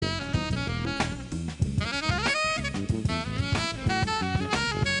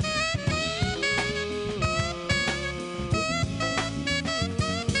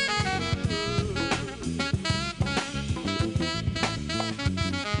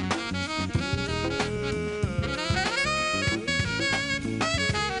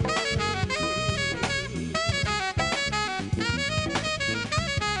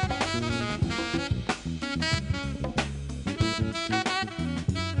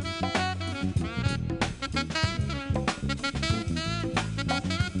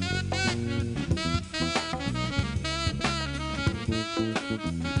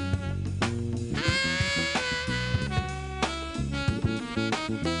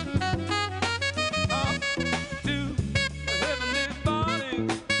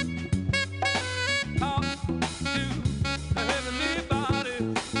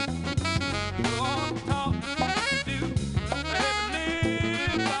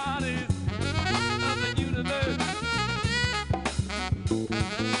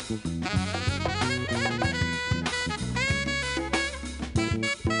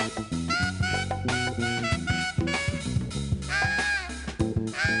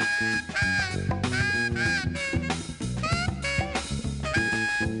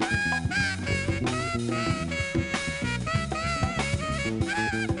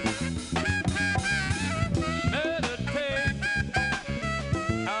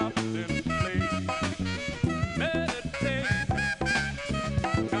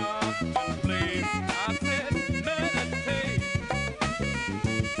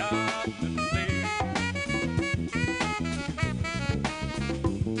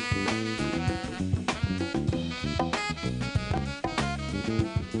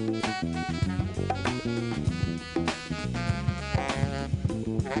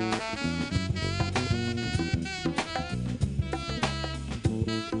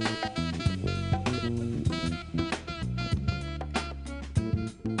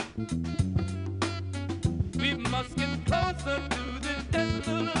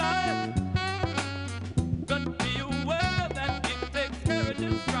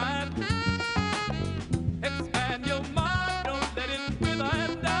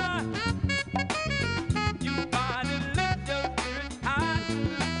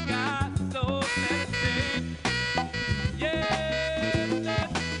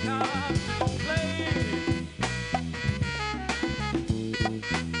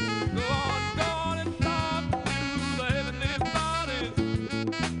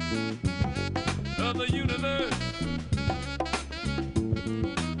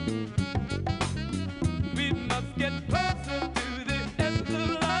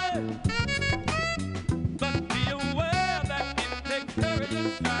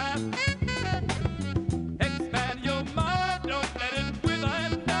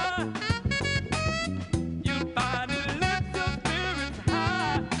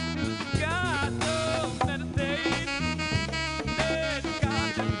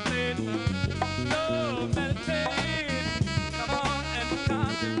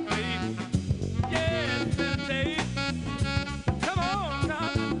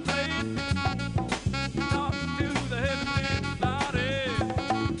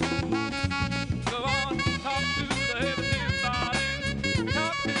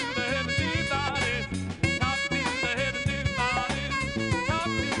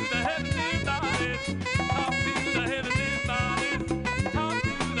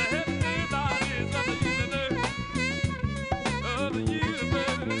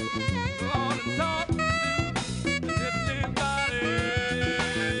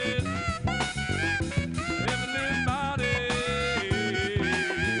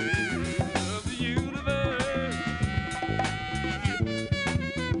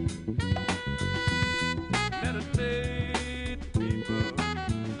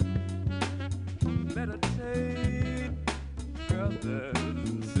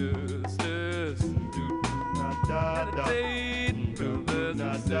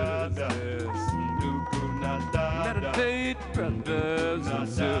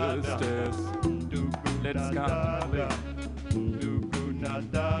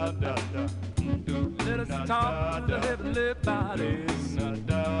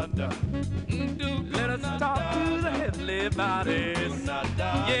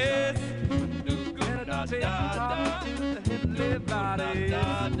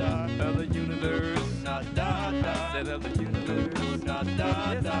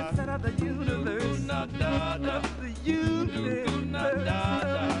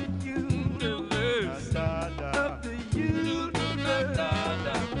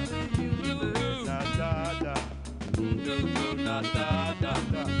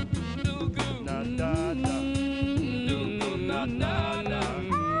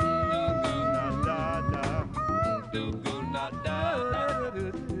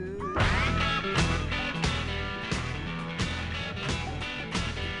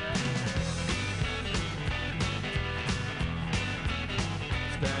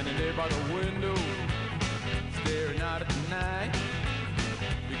Standing there by the window, staring out at the night.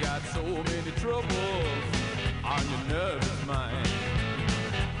 You got so many troubles on your nervous mind.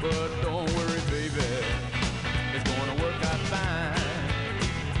 But don't worry, baby, it's gonna work out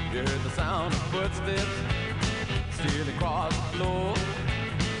fine. You heard the sound of footsteps stealing across the floor.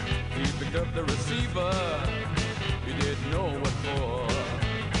 He picked up the receiver, you didn't know what for.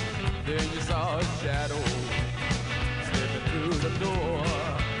 Then you saw a shadow slipping through the door.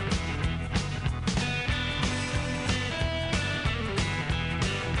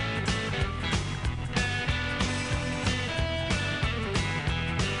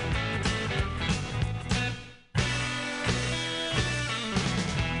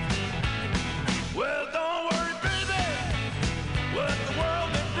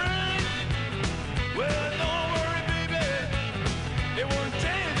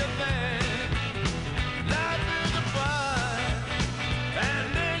 Change a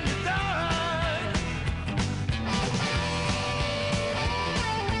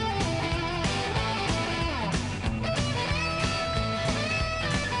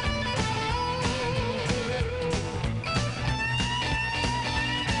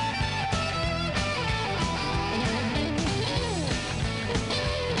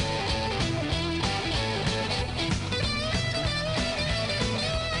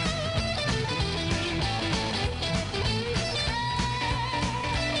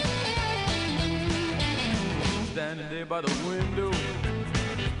by the window,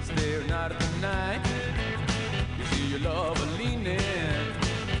 staring out at the night. You see your lover leaning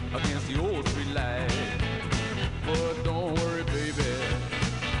against the old street light. But don't worry, baby,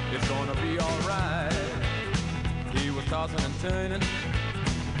 it's gonna be alright. He was tossing and turning,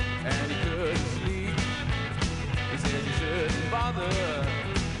 and he couldn't sleep. He said you shouldn't bother,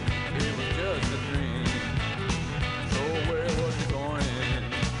 it was just a dream. So where was he going?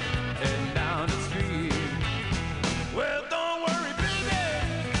 Heading down the street. Well, don't worry, baby,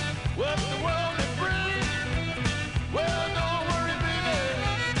 what the world may bring. Well, don't worry, baby,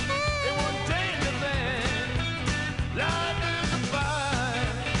 it won't change a thing. Life is a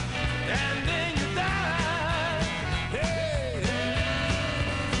fight, and then you die. Hey, hey.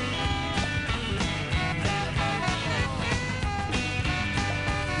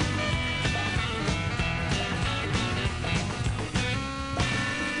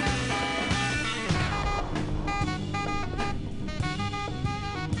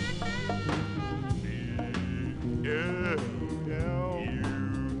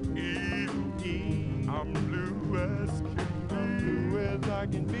 I'm blue as I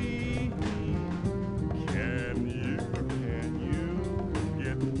can be. Can you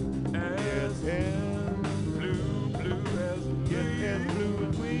get as blue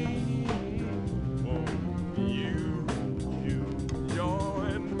as we? Won't you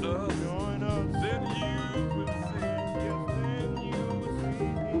join us? Then you will see. Yes, then you will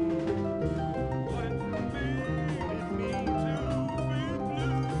see what it means to be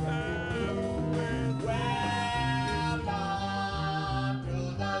blue and red. Welcome to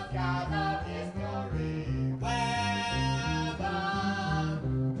the skies of history. Welcome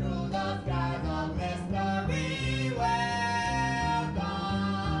to the skies of mystery.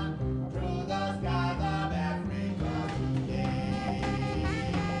 Welcome to the skies of Africa today.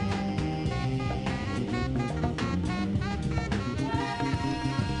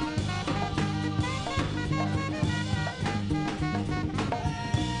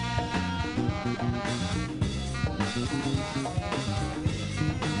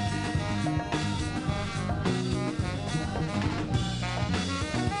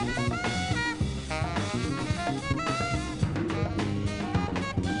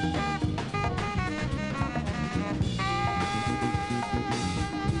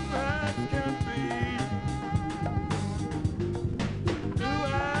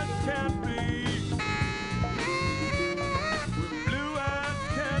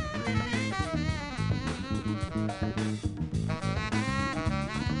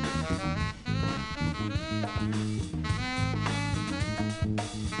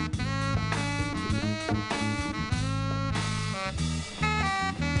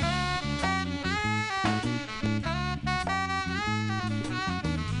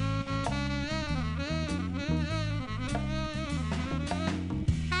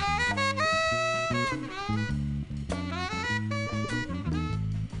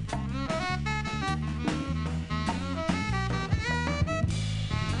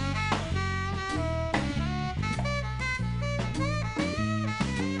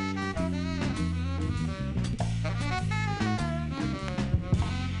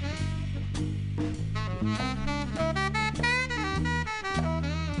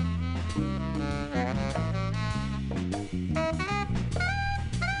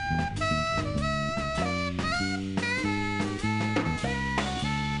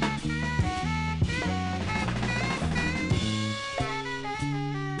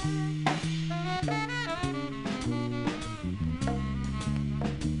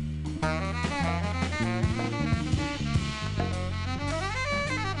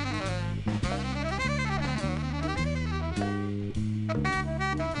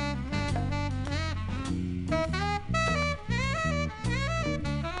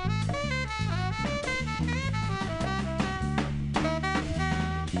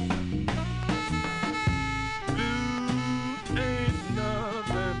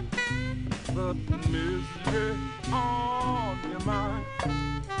 Misery on your mind.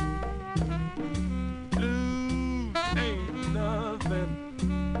 Blue ain't nothing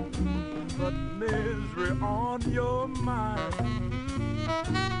but misery on your mind.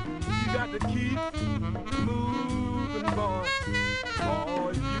 You got to keep moving, boy,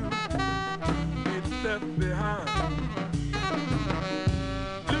 or you get left behind.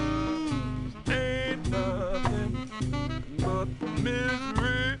 Blues ain't nothing but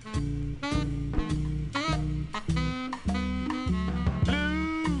misery.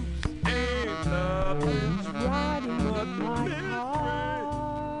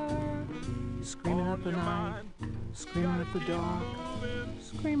 Screaming up the night, screaming at the dark,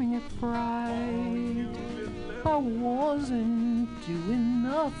 screaming at fright. I wasn't doing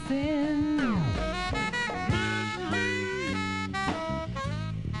nothing.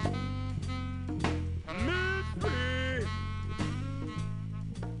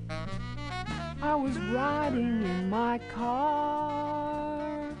 I was riding in my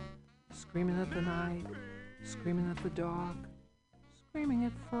car, screaming at the night, screaming at the dark, screaming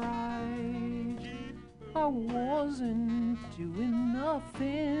at fright. I wasn't doing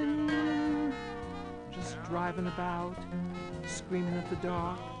nothing, just driving about, screaming at the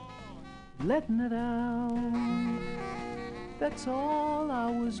dark, letting it out. That's all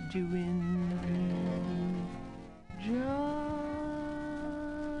I was doing, just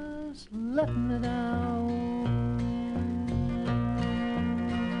letting it out.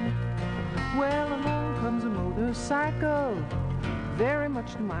 Well, along comes a motorcycle, very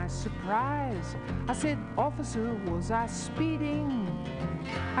much to my surprise. I said, "Officer, was I speeding?"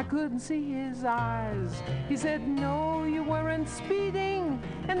 I couldn't see his eyes. He said, "No, you weren't speeding."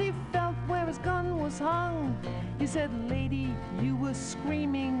 And he felt where his gun was hung. He said, "Lady, you were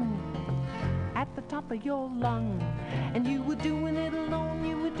screaming at the top of your lung. And you were doing it alone,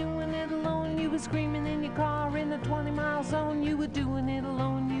 you were doing it alone. You were screaming in your car in a 20-mile zone. You were doing it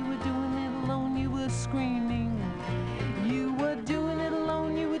alone, you were doing it alone. You were screaming. You were doing it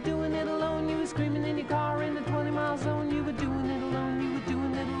alone, you were doing it alone. You were screaming in your car in a 20-mile zone. You were doing it alone, you were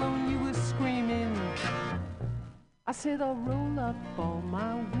doing it alone. You were screaming." I said, "I'll roll up all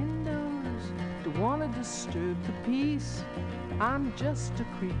my windows. Don't want to disturb the peace. I'm just a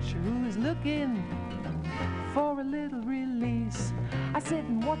creature who is looking for a little release." I said,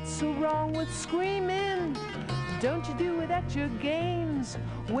 "And what's so wrong with screaming? Don't you do it at your games?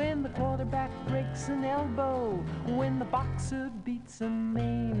 When the quarterback breaks an elbow, when the boxer beats and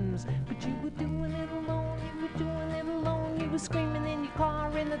maims. But you were doing it alone, you were doing it alone. You were screaming in your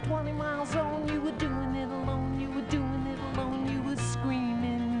car in the 20-mile zone. You were doing it alone, you were doing it alone. You were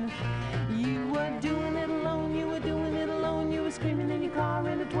screaming. You were doing it alone, you were doing it alone. You were screaming in your car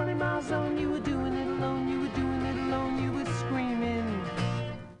in the 20-mile zone. You were doing it alone, you were doing it alone. You were screaming."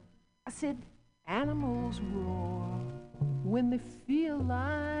 I said, "Animals roar when they feel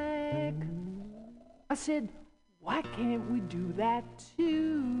like." I said, "Why can't we do that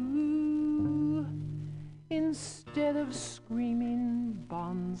too? Instead of screaming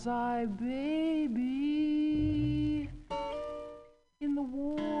bonsai baby in the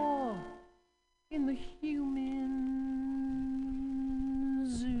war, in the human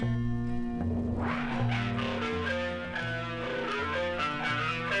zoo."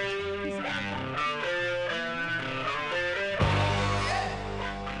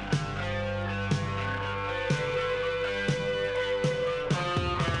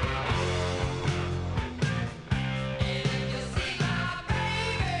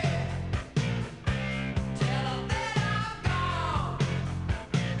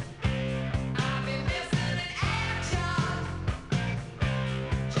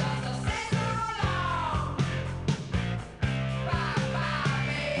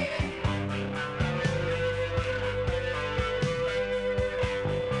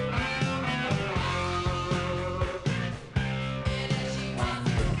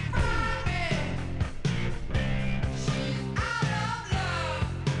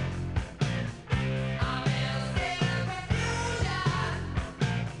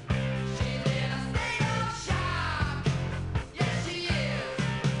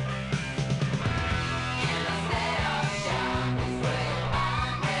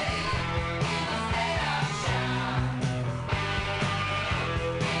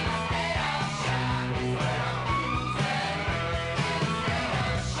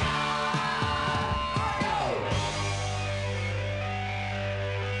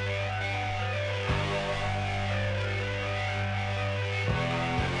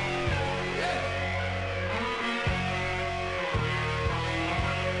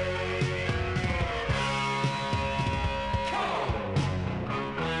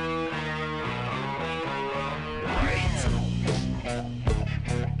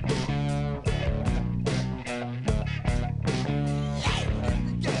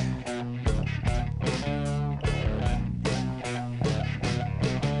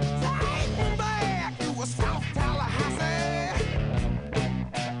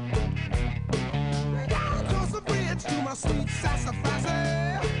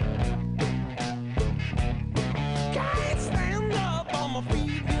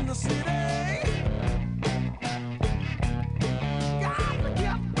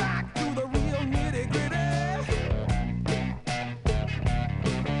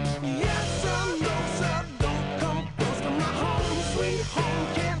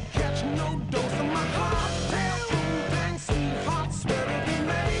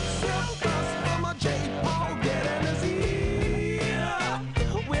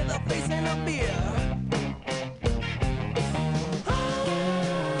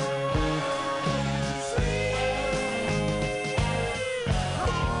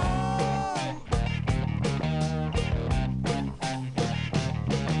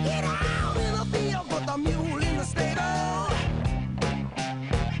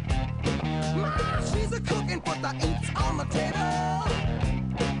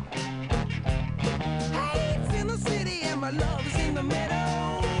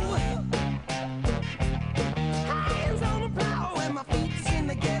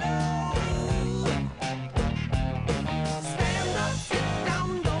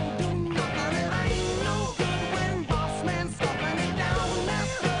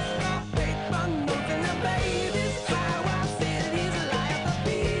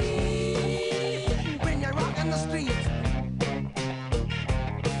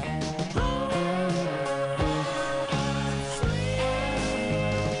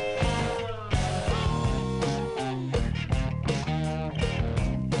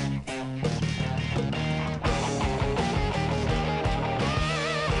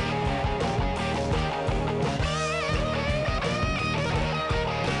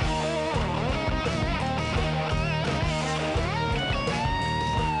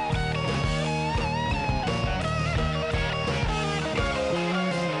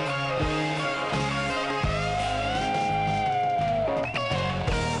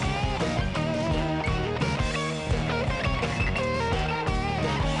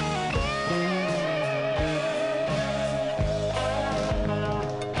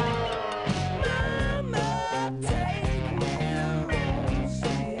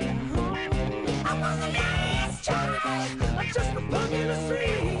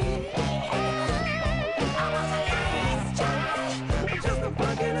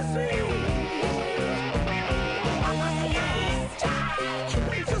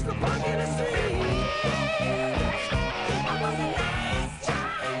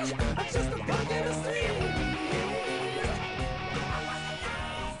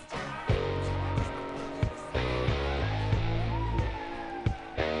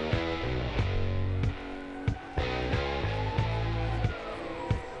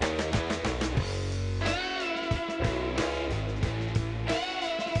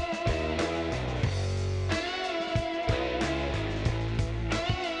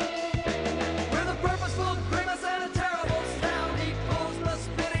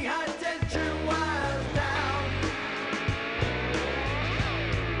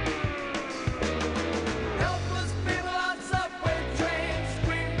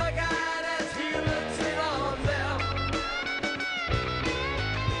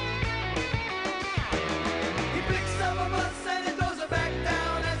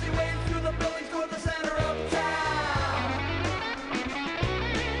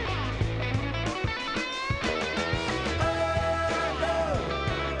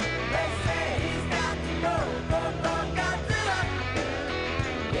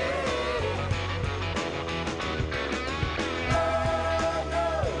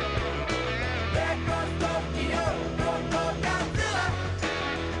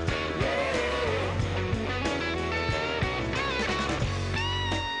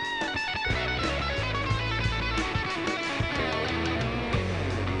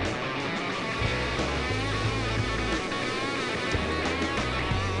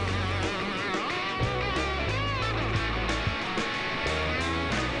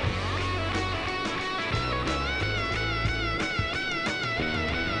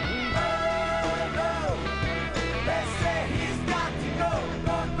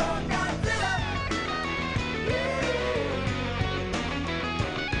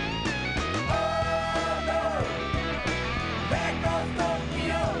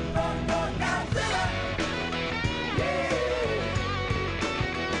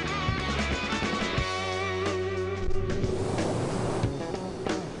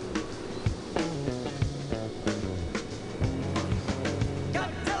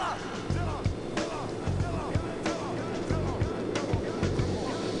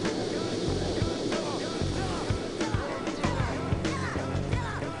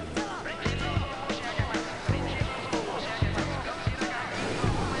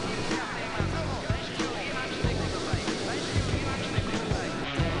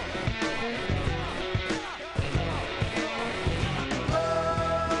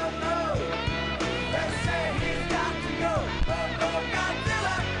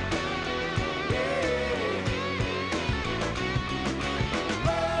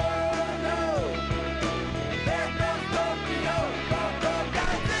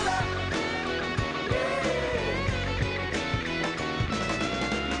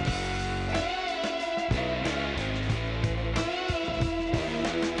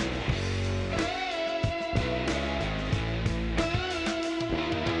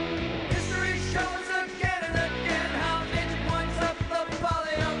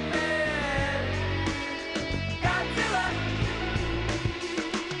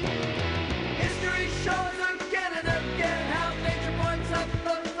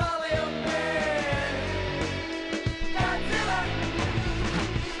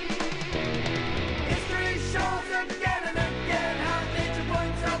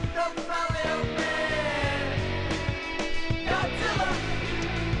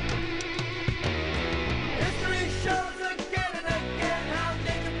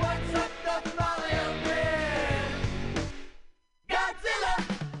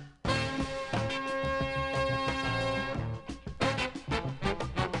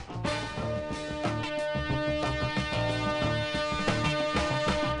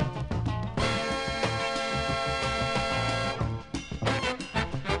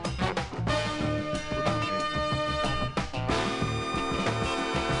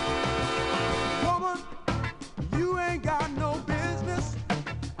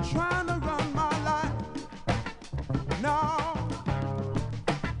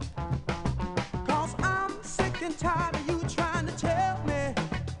 tired of you trying to tell me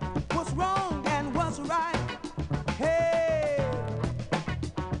what's wrong and what's right. Hey,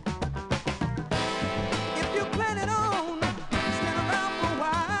 if you're planning on staying around for a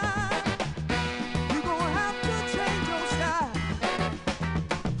while, you're gonna have to change your style.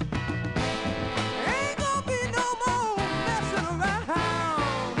 Ain't gonna be no more messing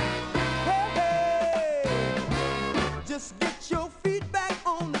around. Hey, just get your feet back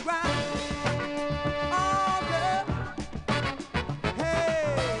on the ground. Oh, girl.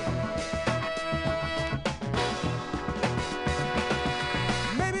 Hey.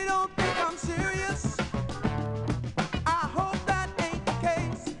 Maybe you don't think I'm serious. I hope that ain't the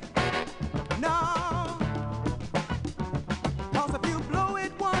case. No. 'Cause if you blow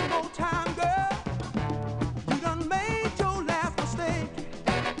it one more time, girl, you done made your last mistake.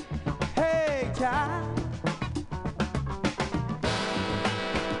 Hey, child.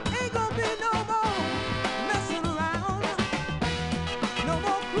 Ain't gonna be no more messing around. No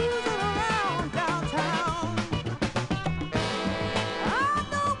more cruising around downtown. I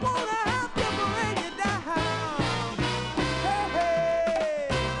don't wanna have to bring you down. Hey, hey,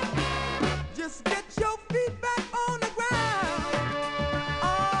 just get your feet back on the ground.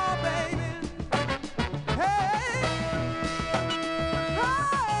 Oh, baby. Hey,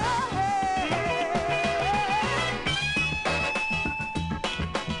 oh, hey.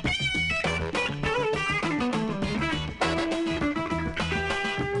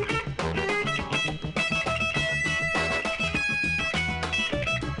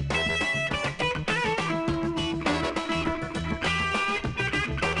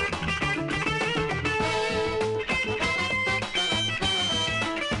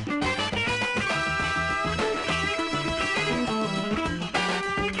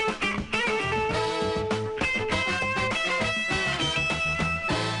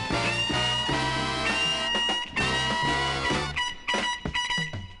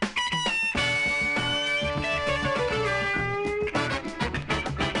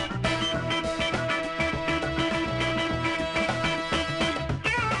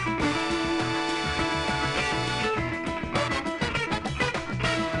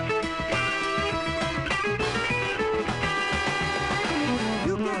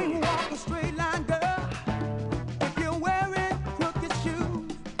 You can't walk a straight line, girl, if you're wearing crooked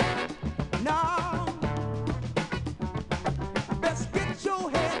shoes. No, best get your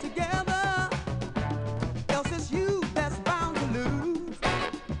head together, else it's you that's bound to lose.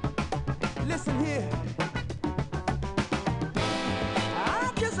 Listen here,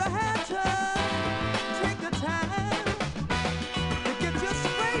 I just had to take the time to get you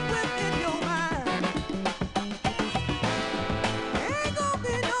straight within your mind. Ain't gonna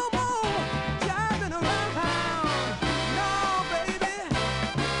be no more driving around. No, baby,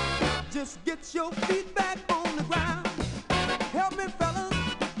 just get your feet back on the ground. Help me, fellas.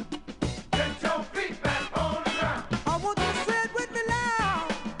 Get your feet back on the ground. I want you to say it with me loud.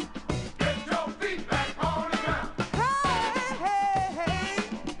 Get your feet back on the ground. Hey, hey, hey.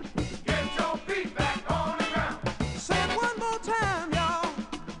 Get your feet back on the ground. Say it one more time, y'all.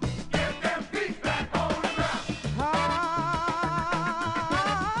 Get them feet back on the ground. Ah,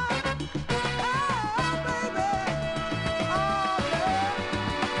 oh, baby. Oh, yeah.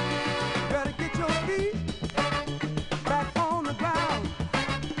 Better get your feet back on the ground.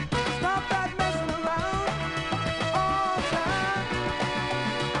 Stop that messing around all the time.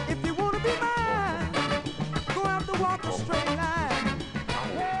 If you want to be mine, go have to walk a straight line.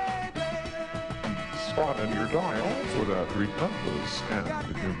 Hey, baby. Spot in your dial for that relentless and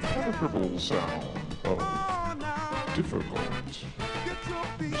impenetrable sound of Oh, now. difficult. Get your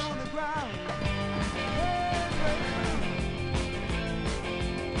feet on the ground. Hey, baby.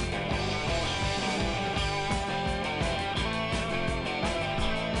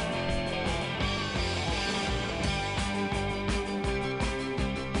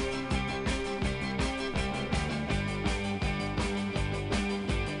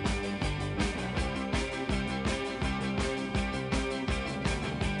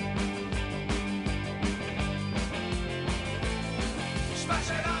 Smash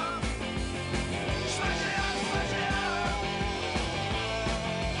it up. Smash it up. Smash it up.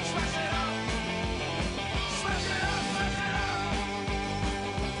 Smash it up. Smash it up. Smash it up.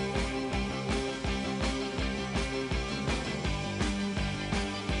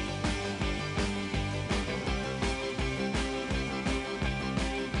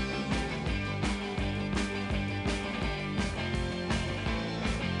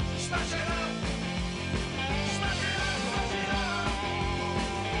 Smash it up. Smash it up. Smash it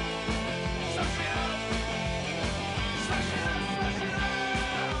up.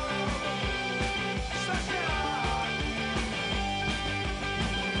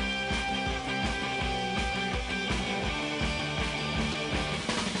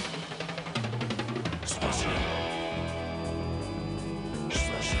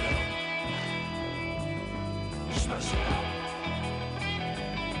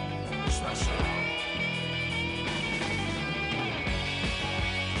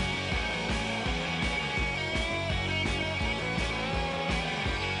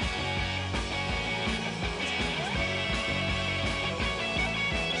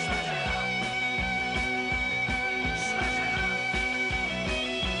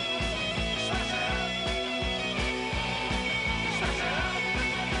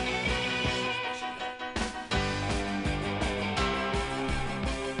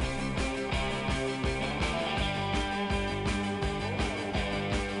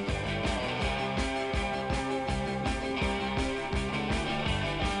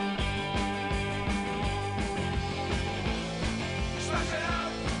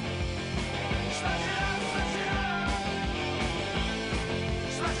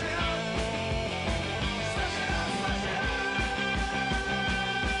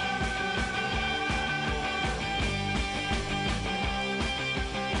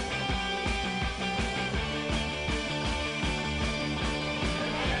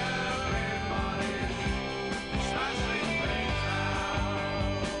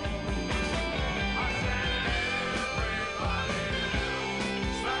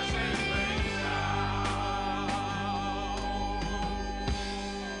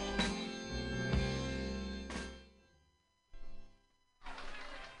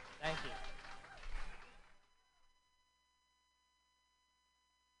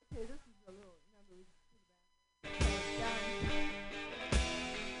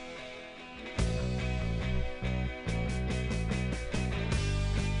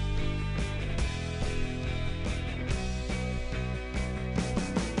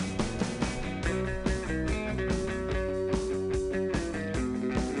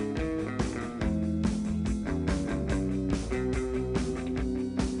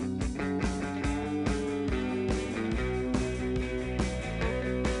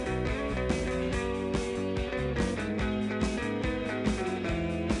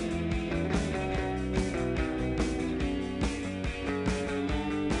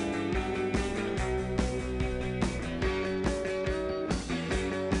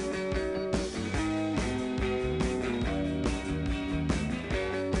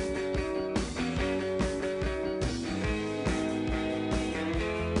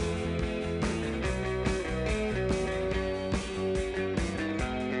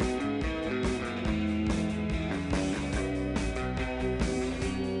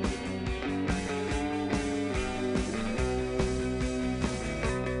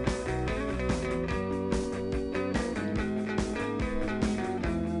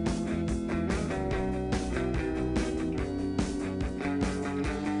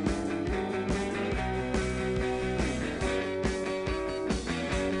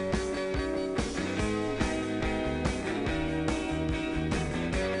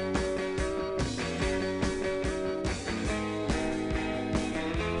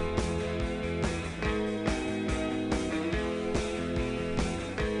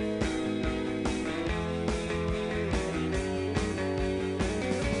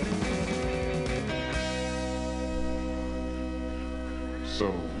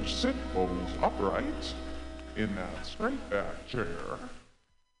 So sit bones upright in that straight back chair.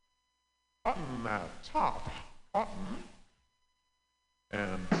 Button that top button.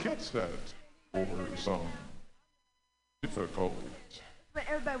 And get set for some difficult. But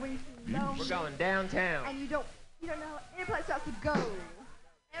everybody, when you see no, we're going downtown. And you don't know any place else to go.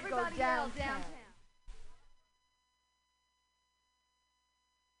 Everybody go downtown.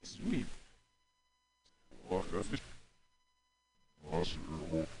 Sweet. What a fish.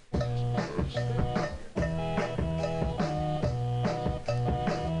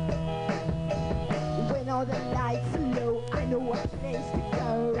 When all the lights are low, I know what place to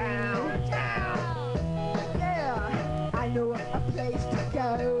go. Downtown. Yeah, I know a place to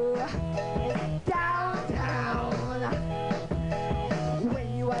go. It's downtown. When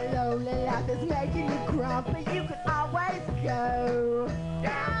you are lonely, life is making you grumpy, you can always go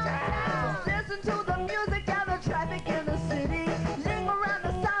Downtown. Just listen to the music and the traffic in the city. Linger around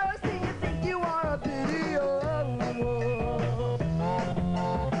the sorrow, see you think you are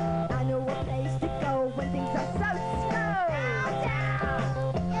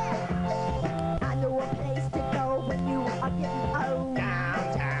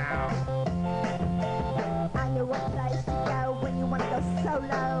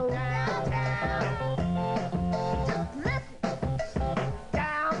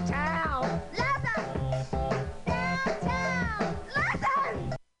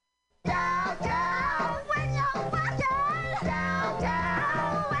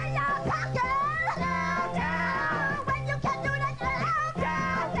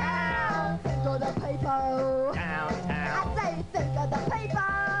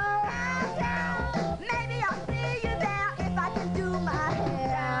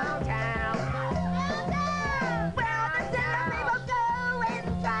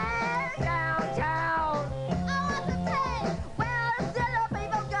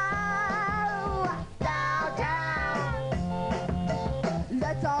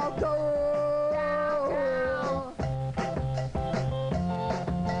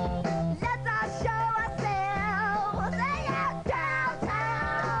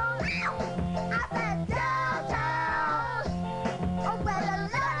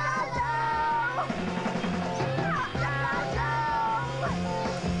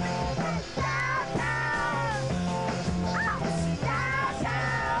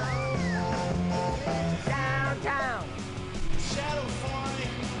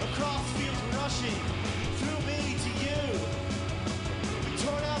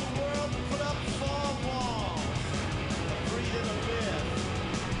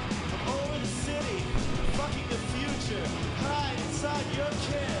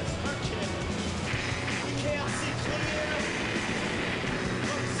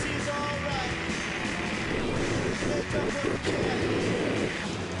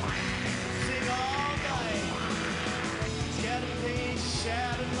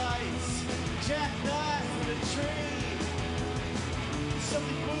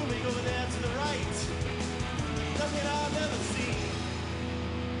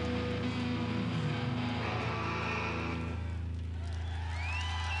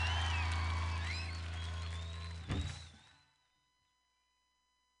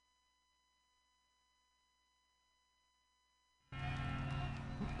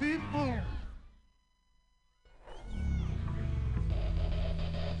people.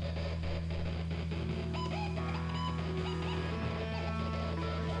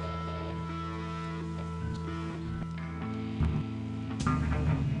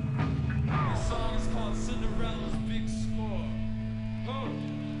 This song is called Cinderella's Big Score. Ho!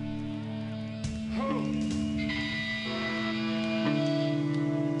 Ho!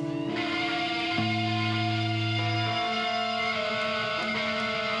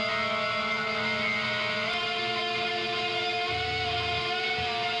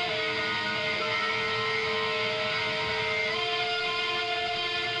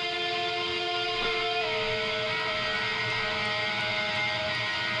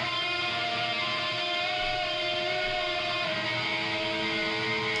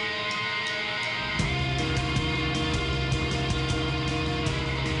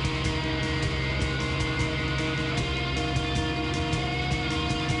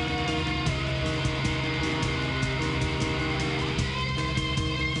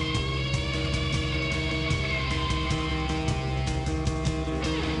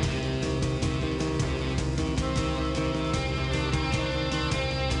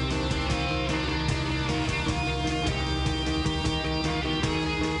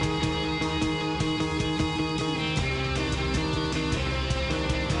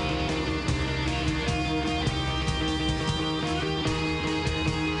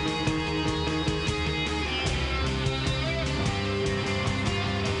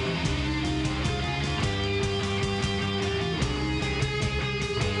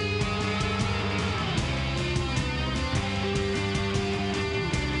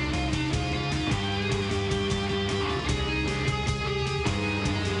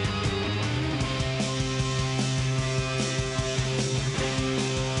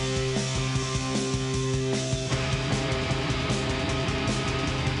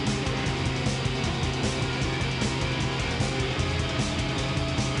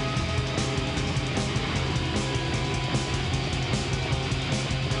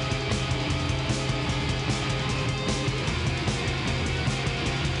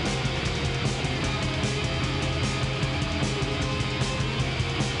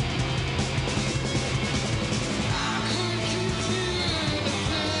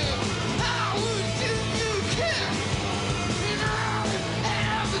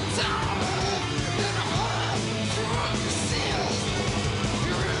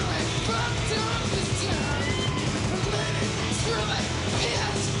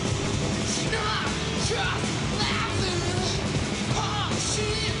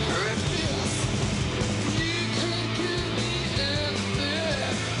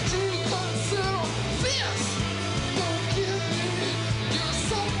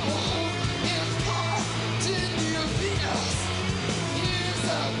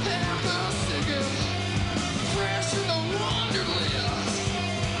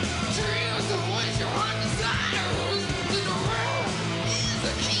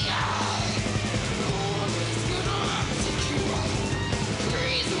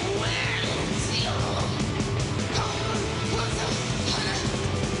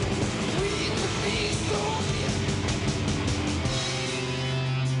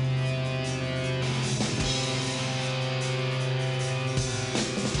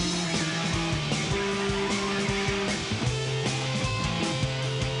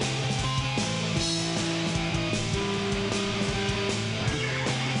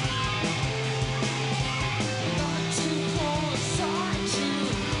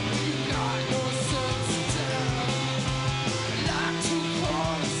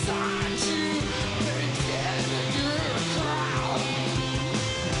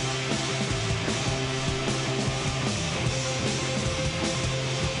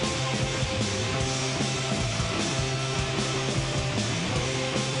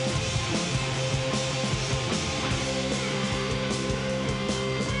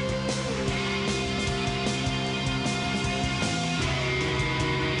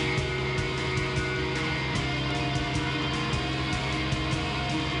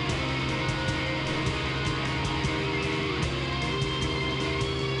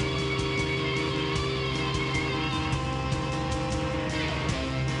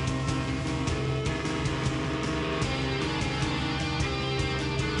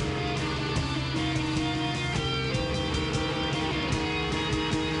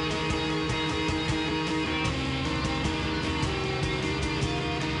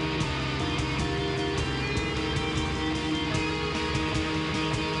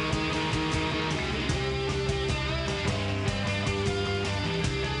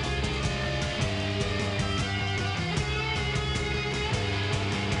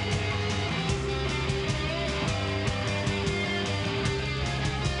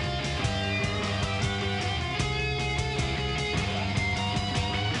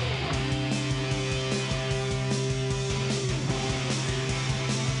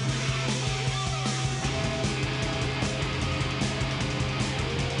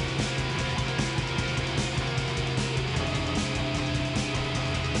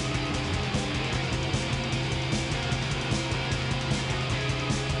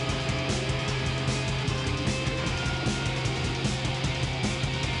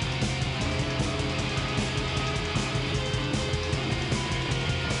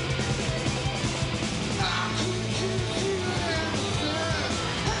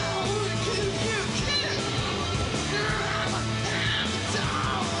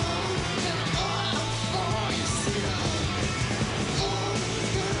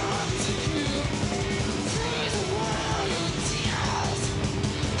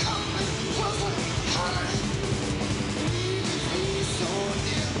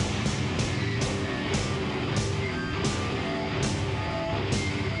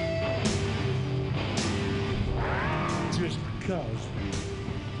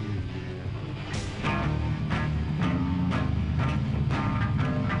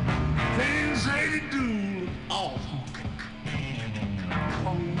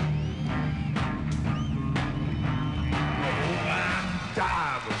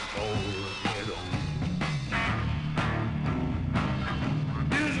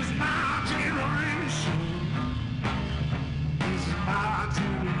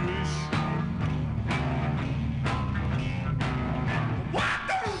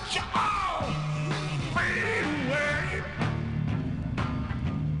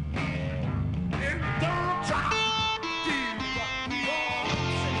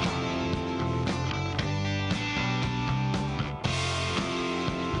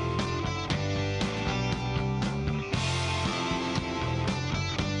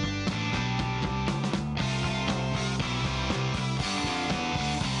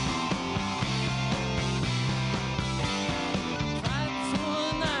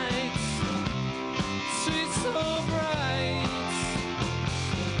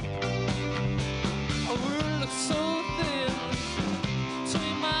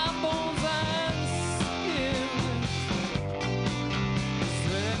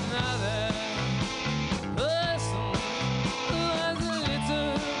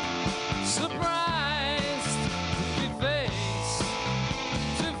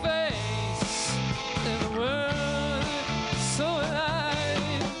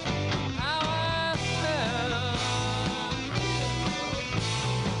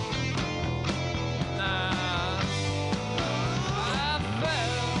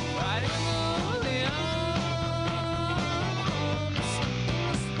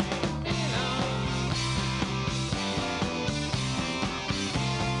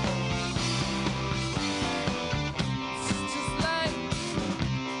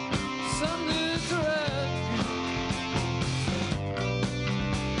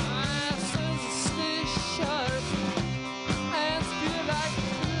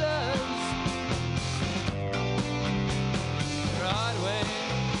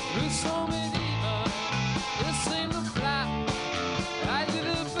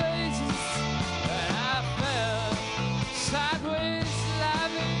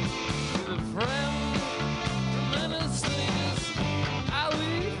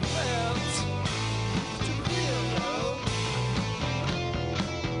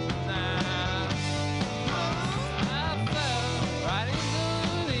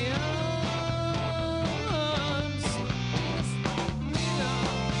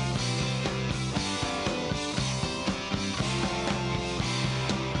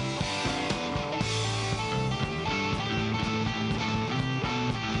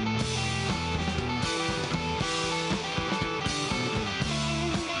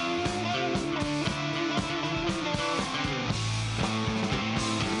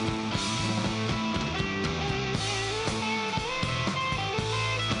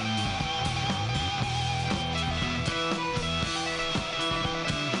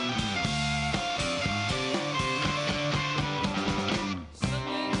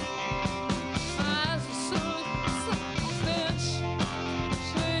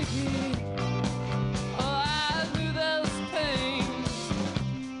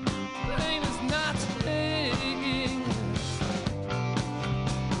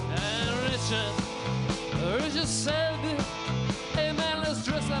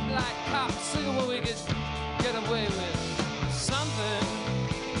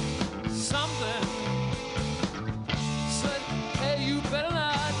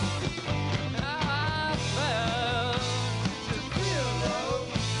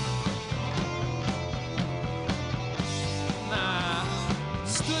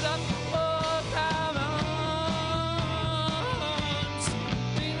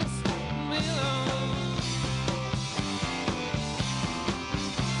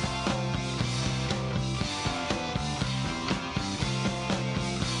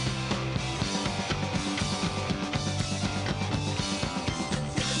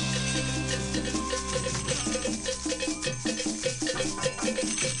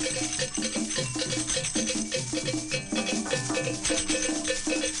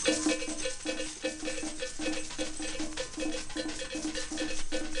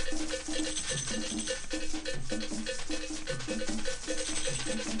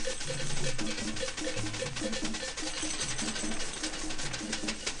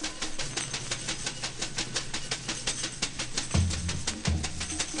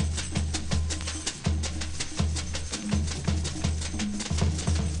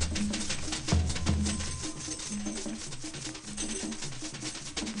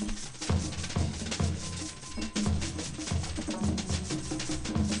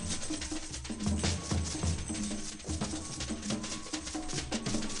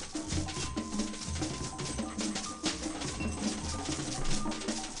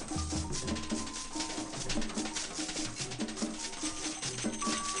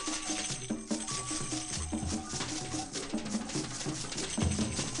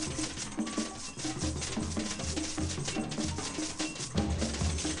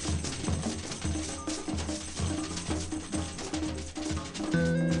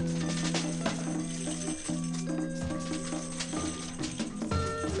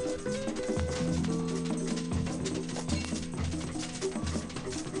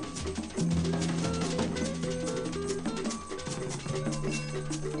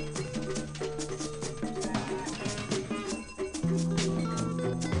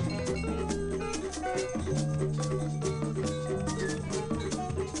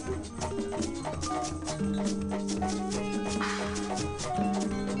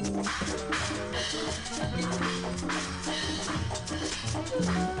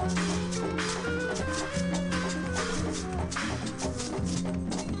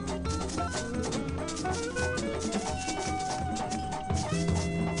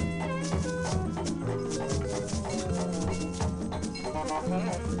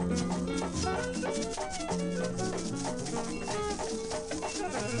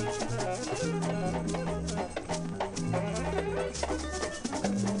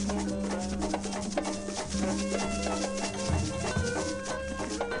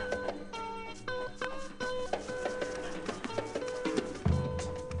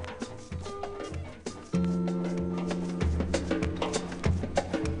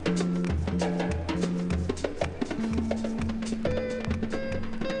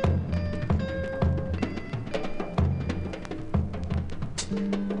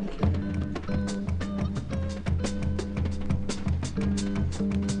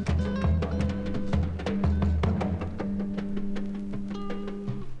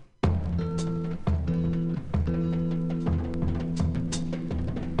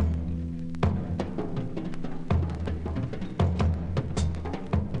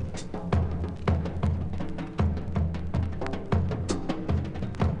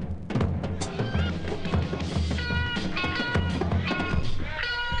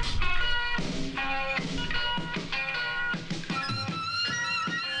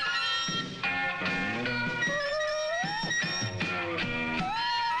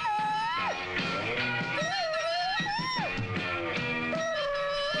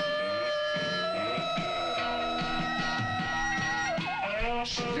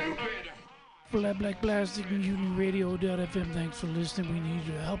 Flat Black Plastic, MutinyRadio.fm. Thanks for listening. We need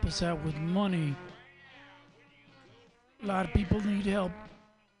you to help us out with money. A lot of people need help.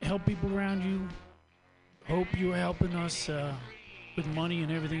 Help people around you. Hope you're helping us with money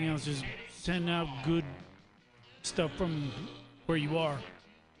and everything else. Just send out good stuff from where you are,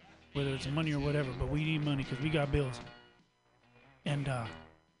 whether it's money or whatever. But we need money because we got bills. And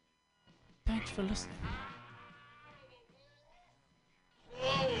thanks for listening.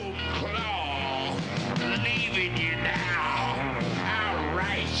 Oh, Claw, leaving you now. I'll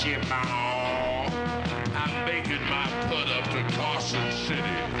write you, Ma. I'm making my put up to Carson City.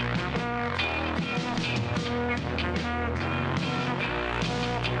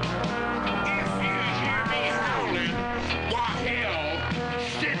 If you hear me howling, why hell,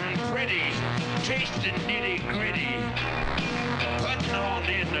 sitting pretty, tasting nitty gritty, putting on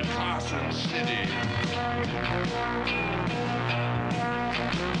into Carson City.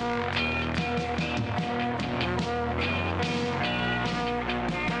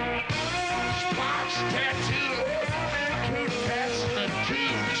 Spots, tattoos, toothpaste and a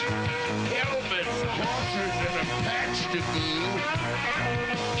tooth, helmets, crossers, and a patch to glue.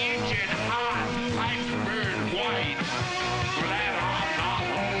 Engine hot, pipe burned white. Glad I'm not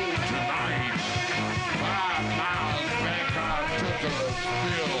home tonight. 5 miles back, I took a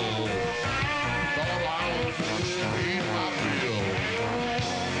spill. Thought I was supposed to pay my bill.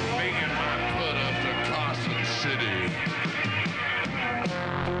 Making my put up to Carson City.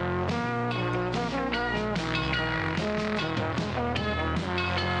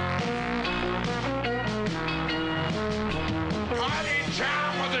 Party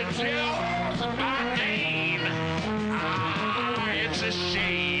time with a Jill is my name. Ah, it's a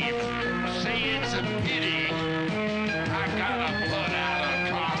shame. Say it's a pity. I gotta put out of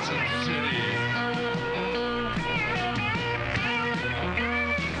Carson City.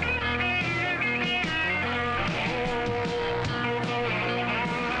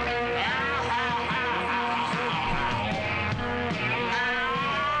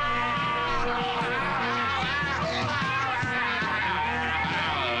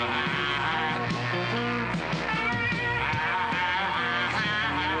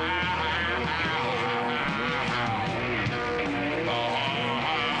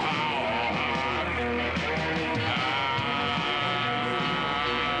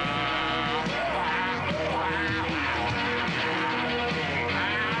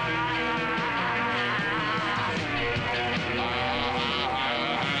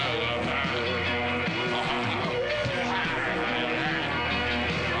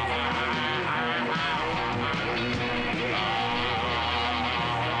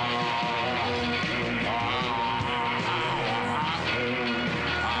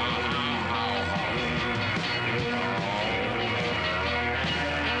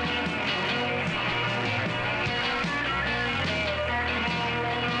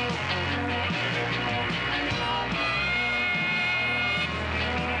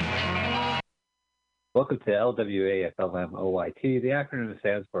 Welcome to LWAFLMOYT. The acronym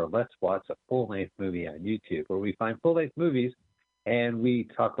stands for Let's Watch a Full-Length Movie on YouTube, where we find full-length movies and we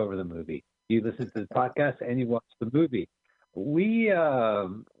talk over the movie. You listen to the podcast and you watch the movie.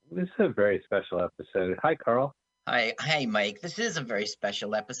 This is a very special episode. Hi, Carl. Hi, Mike. This is a very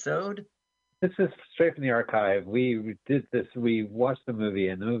special episode. This is straight from the archive. We did this. We watched the movie,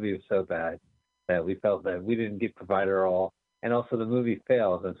 and the movie was so bad that we felt that we didn't provide our all, and also the movie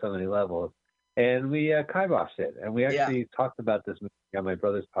failed on so many levels. And we kiboshed it, and we actually talked about this movie on my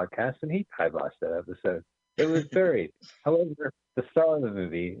brother's podcast, and he kiboshed that episode. It was buried. However, the star of the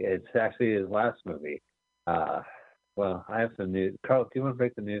movie, it's actually his last movie. Well, I have some news. Carl, do you want to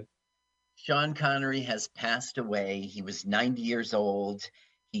break the news? Sean Connery has passed away. He was 90 years old.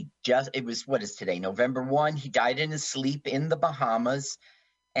 What is today, November 1? He died in his sleep in the Bahamas.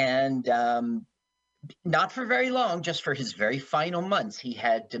 And not for very long, just for his very final months, he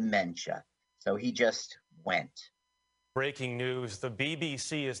had dementia. So he just went. Breaking news. The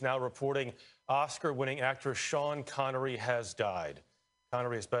BBC is now reporting Oscar-winning actor Sean Connery has died.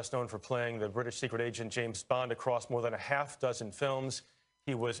 Connery is best known for playing the British secret agent James Bond across more than a half dozen films.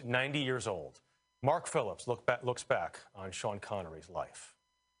 He was 90 years old. Mark Phillips looks back on Sean Connery's life.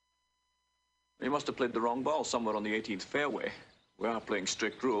 You must have played the wrong ball somewhere on the 18th fairway. We are playing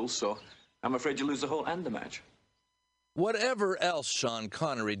strict rules, so I'm afraid you lose the hole and the match. Whatever else Sean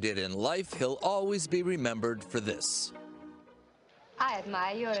Connery did in life, he'll always be remembered for this. I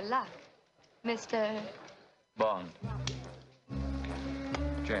admire your luck, Mr. Bond.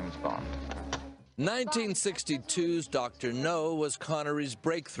 James Bond. 1962's Dr. No was Connery's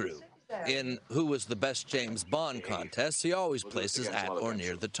breakthrough. In Who Was the Best James Bond contests, he always places at or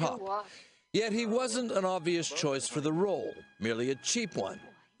near the top. Yet he wasn't an obvious choice for the role, merely a cheap one,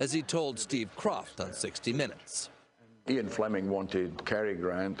 as he told Steve Croft on 60 Minutes. Ian Fleming wanted Cary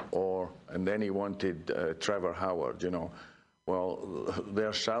Grant, and then he wanted Trevor Howard, you know. Well,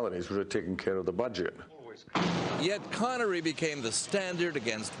 their salaries would have taken care of the budget. Yet Connery became the standard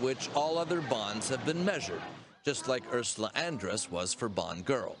against which all other Bonds have been measured, just like Ursula Andress was for Bond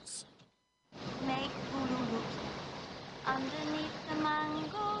girls. Make hula hoops underneath the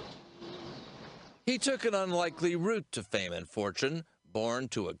mango tree. He took an unlikely route to fame and fortune, born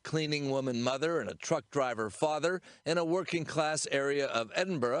to a cleaning woman mother and a truck driver father in a working-class area of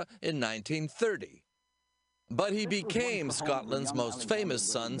Edinburgh in 1930. But he became Scotland's most famous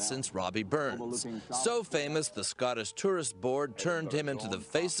son since Robbie Burns. So famous, the Scottish Tourist Board turned him into the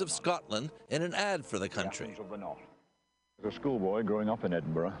face of Scotland in an ad for the country. As a schoolboy growing up in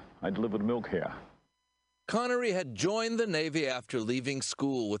Edinburgh, I delivered milk here. Connery had joined the Navy after leaving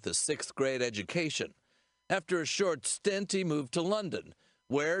school with a 6th grade education. After a short stint, he moved to London,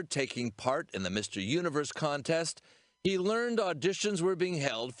 where, taking part in the Mr. Universe contest, he learned auditions were being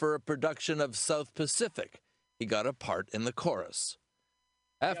held for a production of South Pacific. He got a part in the chorus.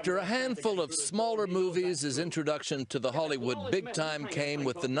 After a handful of smaller movies, his introduction to the Hollywood big time came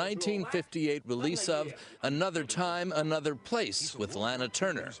with the 1958 release of Another Time, Another Place with Lana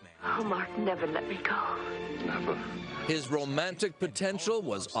Turner. Oh, Mark, never let me go. Never. His romantic potential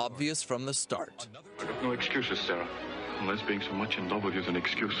was obvious from the start. I got no excuses, Sarah, unless being so much in love with you is an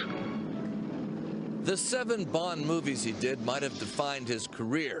excuse. The 7 Bond movies he did might have defined his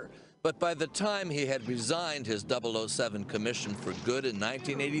career, but by the time he had resigned his 007 commission for good in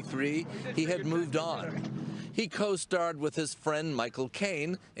 1983, he had moved on. He co-starred with his friend Michael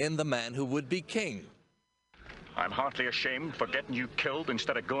Caine in The Man Who Would Be King. I'm heartily ashamed for getting you killed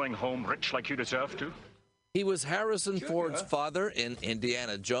instead of going home rich like you deserve to. He was Harrison Ford's father in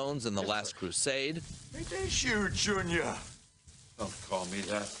Indiana Jones and the Last Crusade. It is you, Junior. Don't call me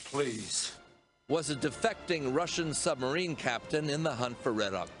that, please. Was a defecting Russian submarine captain in The Hunt for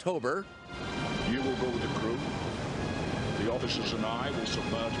Red October. You will go with the crew. The officers and I will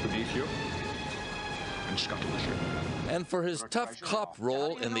submerge beneath you and scuttle the ship. And for his tough cop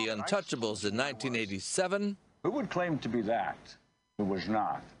role in The Untouchables in 1987. Who would claim to be that who was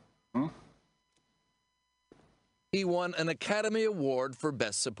not? He won an Academy Award for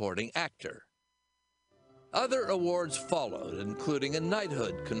Best Supporting Actor. Other awards followed, including a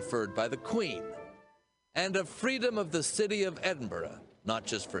knighthood conferred by the Queen, and a Freedom of the City of Edinburgh, not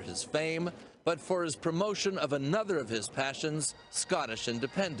just for his fame, but for his promotion of another of his passions, Scottish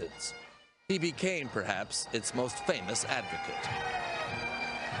independence. He became, perhaps, its most famous advocate.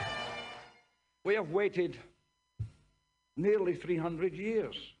 We have waited nearly 300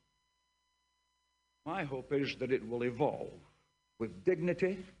 years. My hope is that it will evolve with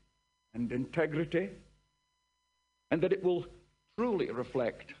dignity and integrity, and that it will truly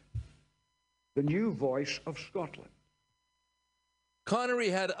reflect the new voice of Scotland. Connery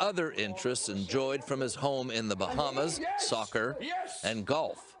had other interests enjoyed from his home in the Bahamas, soccer, and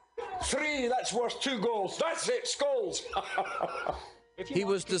golf. 3, that's worth 2 goals. That's it, skulls. He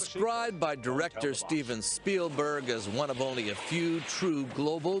was described by director Steven Spielberg as one of only a few true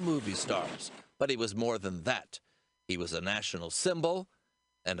global movie stars. But he was more than that. He was a national symbol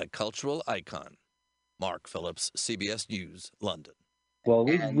and a cultural icon. Mark Phillips, CBS News, London. Well,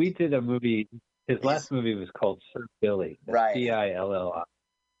 we did a movie. His last movie was called Sir Billy. Right. Billi.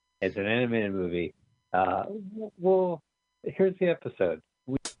 It's an animated movie. Well, here's the episode.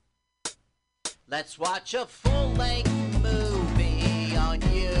 Let's watch a full-length movie on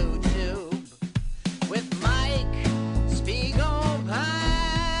YouTube with Mike Spiegelman.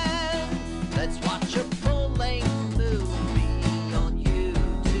 Let's watch a full-length movie on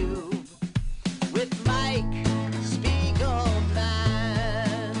YouTube with Mike Spiegelman.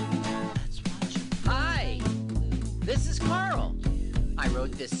 Let's watch it. Hi, this is Carl. I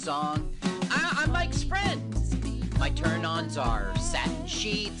wrote this song. I'm Mike's friend. My turn-ons are satin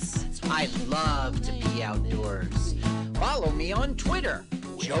sheets. I love to be outdoors. Follow me on Twitter.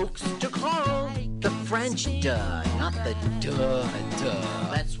 Jokes to Carl. The French duh, not the duh.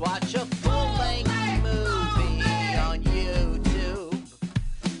 Let's watch a full-length movie on YouTube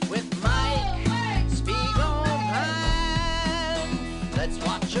with Mike Spiegelman. Let's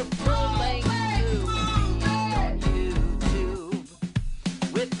watch a full-length movie on YouTube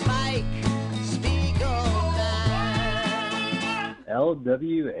with Mike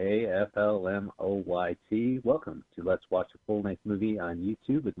LWAFLMOYT. Welcome to Let's Watch a Full-Length Movie on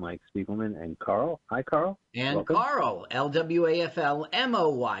YouTube with Mike Spiegelman and Carl. Hi, Carl. And welcome. Carl, LWAFLMOYT.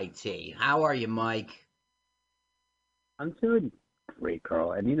 How are you, Mike? I'm doing great,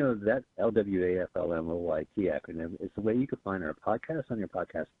 Carl. And you know, that LWAFLMOYT acronym is the way you can find our podcast on your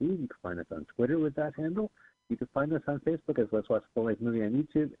podcast feed. You can find us on Twitter with that handle. You can find us on Facebook as Let's Watch a Full-Length Movie on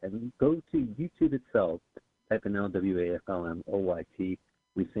YouTube. And go to YouTube itself. Type in LWAFLMOYT.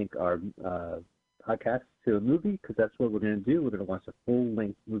 We sync our podcast to a movie because that's what we're going to do. We're going to watch a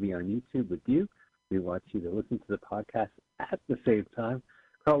full-length movie on YouTube with you. We want you to listen to the podcast at the same time.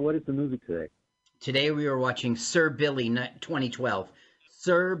 Carl, what is the movie today? Today we are watching Sir Billy 2012.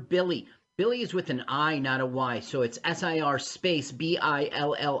 Sir Billy. Billy is with an I, not a Y. So it's SIR space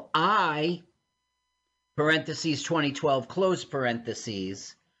BILLI parentheses 2012 close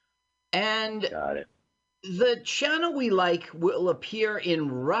parentheses. And got it. The channel we like will appear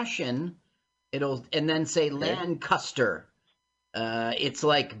in Russian. And then say Lancaster. It's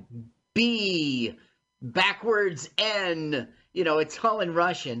like B backwards N. You know, it's all in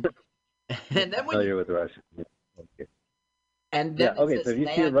Russian. And then when familiar with Russian. Okay. And then okay, it so says if you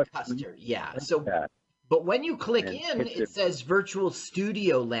see a Russian, Lancaster. Yeah. So, but when you click in, it says Virtual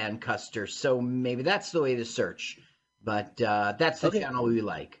Studio Lancaster. So maybe that's the way to search. But that's the channel we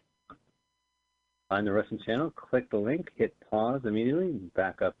like. Find the Russian channel, click the link, hit pause immediately,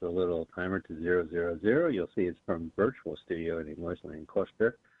 back up the little timer to 000. You'll see it's from Virtual Studio in English,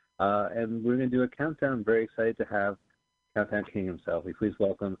 Lancaster. And we're going to do a countdown. I'm very excited to have Countdown King himself. We please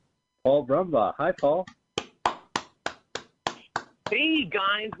welcome Paul Brumbaugh. Hi, Paul. Hey,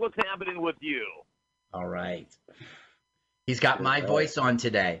 guys. What's happening with you? All right. He's got my voice on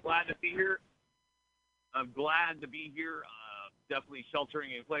today. Glad to be here. I'm glad to be here. Definitely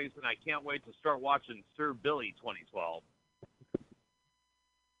sheltering in place, and I can't wait to start watching Sir Billy 2012.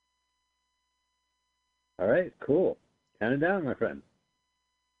 All right, cool. Count it down, my friend.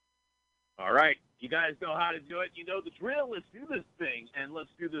 All right. You guys know how to do it. You know the drill. Let's do this thing, and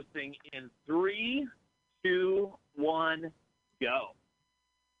let's do this thing in 3, 2, 1, go.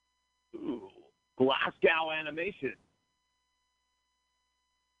 Ooh, Glasgow animation.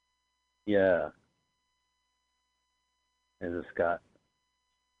 Yeah. Is it Scott?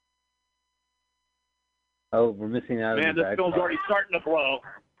 Oh, we're missing out. Man, this film's already starting to blow.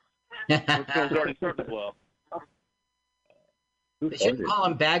 This film's already starting to blow. They shouldn't call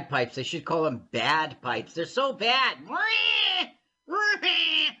them bagpipes. They should call them bad pipes. They're so bad.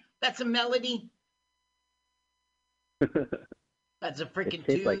 That's a melody. That's a freaking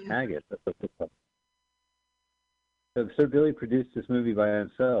tune. It's like haggis. That's what it's called. So Sir Billy produced this movie by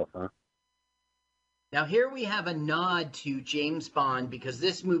himself, huh? Now, here we have a nod to James Bond because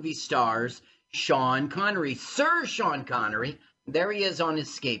this movie stars Sean Connery, Sir Sean Connery. There he is on his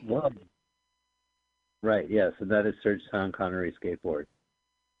skateboard. Wow. Right, yes, and that is Sir Sean Connery's skateboard.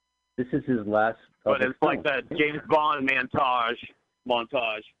 This is his last. But it's like that James Bond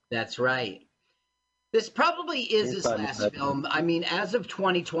montage. That's right. This probably is his last film. I mean, as of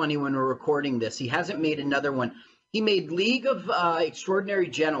 2020, when we're recording this, he hasn't made another one. He made League of Extraordinary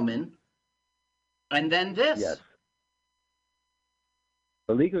Gentlemen. And then this. Yes.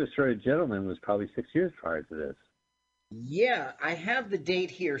 The League of Assorted Gentlemen was probably 6 years prior to this. Yeah, I have the date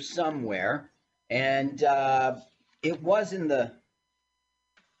here somewhere, and it was in the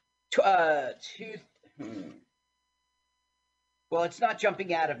well, it's not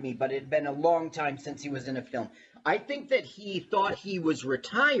jumping out of me, but it had been a long time since he was in a film. I think that he thought he was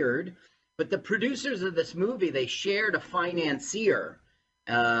retired, but the producers of this movie, they shared a financier,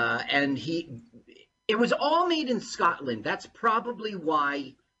 and it was all made in Scotland. That's probably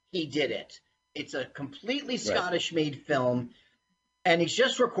why he did it. It's a completely Scottish-made film, and he's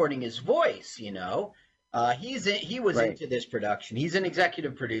just recording his voice, you know. He was into this production. He's an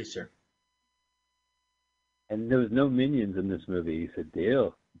executive producer. And there was no minions in this movie. He said,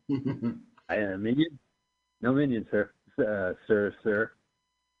 "Deal." Minion? No minions, sir. Sir.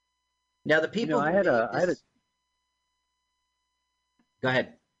 Now the people. I had a. Go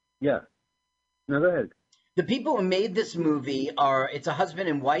ahead. Yeah. No, go ahead. The people who made this movie it's a husband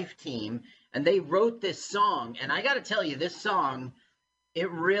and wife team, and they wrote this song. And I got to tell you, this song,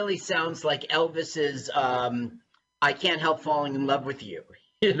 it really sounds like Elvis's "I Can't Help Falling in Love with You."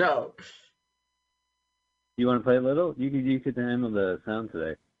 You know. You want to play a little? You could handle the sound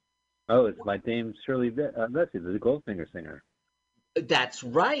today. Oh, it's by Dame Shirley Bassey, the Goldfinger singer. That's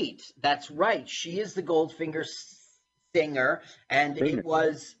right. That's right. She is the Goldfinger singer, and it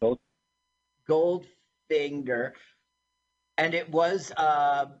was Goldfinger, and it was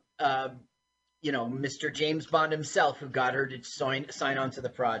Mr. James Bond himself who got her to sign on to the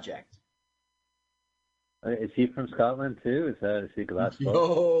project. Is he from Scotland too? Is she Glasgow?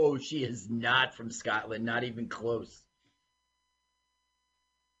 No, she is not from Scotland. Not even close.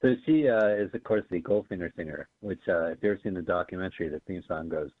 So she is, of course, the Goldfinger singer, which, if you've ever seen the documentary, the theme song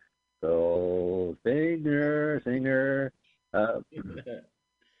goes, Goldfinger singer.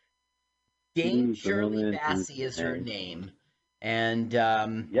 Dame Shirley Bassey is her name. And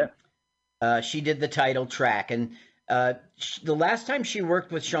she did the title track. And the last time she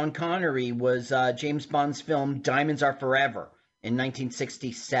worked with Sean Connery was James Bond's film Diamonds Are Forever in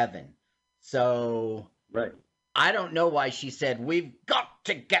 1967. So I don't know why she said, "We've got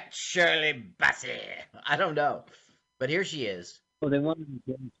to get Shirley Bassey." I don't know. But here she is. Well, they wanted the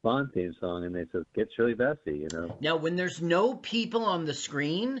James Bond theme song, and they said, "Get Shirley Bassey," you know. Now, when there's no people on the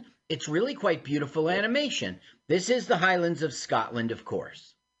screen, it's really quite beautiful animation. This is the Highlands of Scotland, of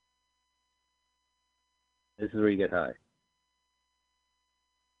course. This is where you get high.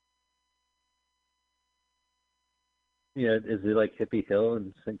 Yeah, is it like Hippie Hill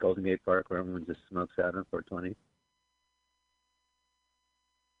in St. Golden Gate Park where everyone just smokes out on 420?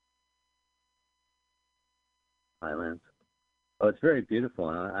 Highlands. Oh, it's very beautiful.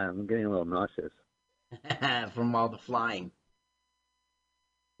 I'm getting a little nauseous. From all the flying.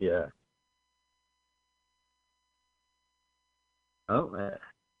 Yeah. Oh,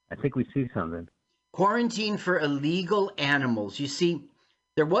 I think we see something. Quarantine for illegal animals. You see,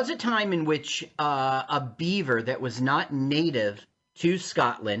 there was a time in which a beaver that was not native to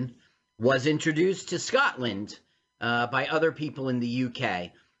Scotland was introduced to Scotland by other people in the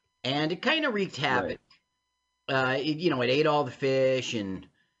UK, and it kind of wreaked havoc. It ate all the fish, and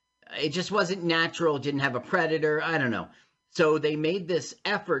it just wasn't natural. It didn't have a predator. I don't know. So they made this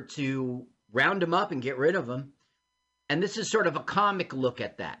effort to round them up and get rid of them, and this is sort of a comic look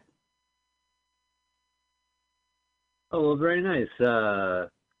at that. Oh, well, very nice. Was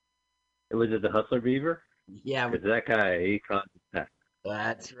it the Hustler Beaver? Yeah. Because that guy, he caught that.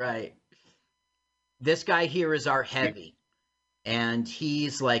 That's right. This guy here is our heavy, and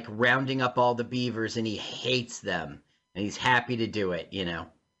he's like rounding up all the beavers, and he hates them, and he's happy to do it, you know.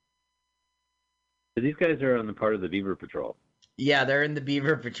 So these guys are on the part of the Beaver Patrol. Yeah, they're in the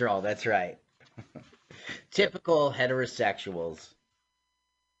Beaver Patrol. That's right. Typical heterosexuals.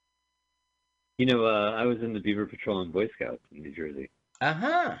 You know, I was in the Beaver Patrol and Boy Scouts in New Jersey.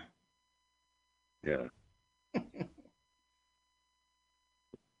 Uh-huh. Yeah.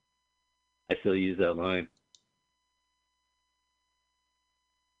 I still use that line.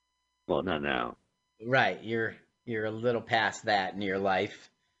 Well, not now. Right. You're a little past that in your life,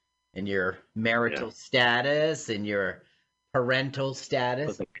 in your marital status, and your parental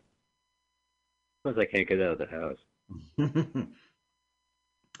status. Suppose I can't get out of the house.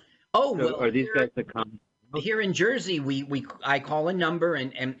 Oh, so well, are these guys the common? Here in Jersey, I call a number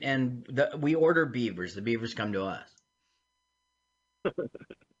and we order beavers. The beavers come to us.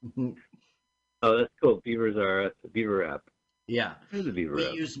 Oh, that's cool. Beavers are a Beaver app. Yeah. Here's a Beaver we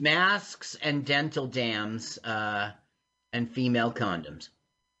app. use masks and dental dams and female condoms.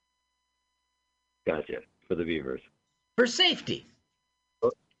 Gotcha. For the beavers. For safety.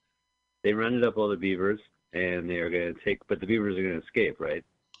 They rounded up all the beavers, and they are going to but the beavers are going to escape, right?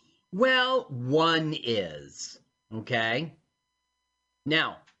 Well, one is. Okay.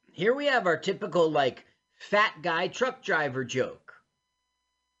 Now, here we have our typical, like, fat guy truck driver joke.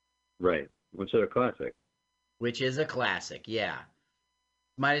 Right. Which is a classic. Which is a classic, yeah.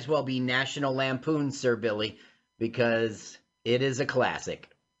 Might as well be National Lampoon, Sir Billy, because it is a classic.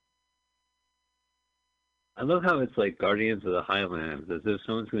 I love how it's like Guardians of the Highlands, as if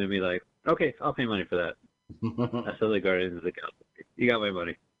someone's going to be like, okay, I'll pay money for that. That's how the Guardians of the Galaxy. You got my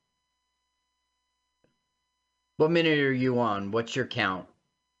money. What minute are you on? What's your count?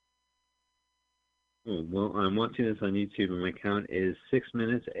 Oh, well, I'm watching this on YouTube, and my count is 6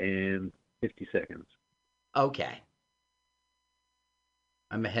 minutes and 50 seconds. Okay.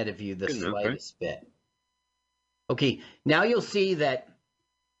 I'm ahead of you the Good enough, slightest bit. Okay, now you'll see that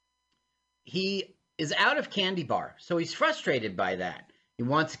he is out of candy bar, so he's frustrated by that. He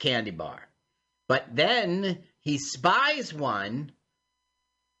wants a candy bar. But then he spies one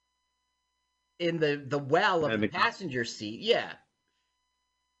in the well of the passenger seat. Yeah.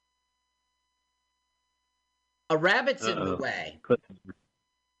 A rabbit's in the way.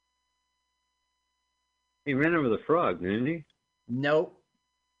 He ran over the frog, didn't he? Nope.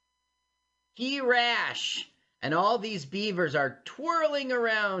 He rash. And all these beavers are twirling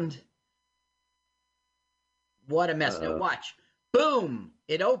around. What a mess. Now watch. Boom.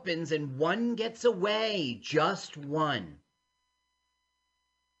 It opens and one gets away. Just one.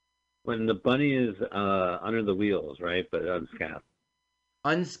 When the bunny is under the wheels, right? But unscathed.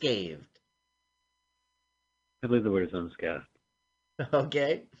 Unscathed. I believe the word is unscathed.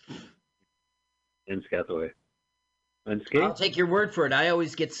 Okay. Unscathed away. Unscathed? I'll take your word for it. I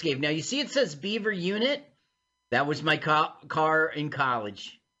always get scathed. Now, you see it says Beaver Unit? That was my car in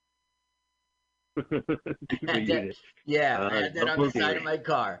college. Yeah, I had that on the side of my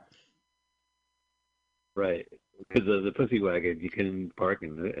car. Right. Because of the pussy wagon, you can park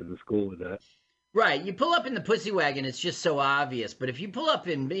in the school with that. Right. You pull up in the pussy wagon, it's just so obvious. But if you pull up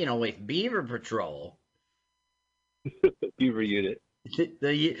in, with Beaver Patrol... Beaver Unit.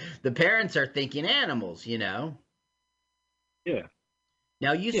 The parents are thinking animals, Yeah.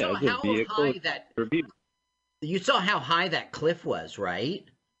 Now you saw how high that cliff was, right?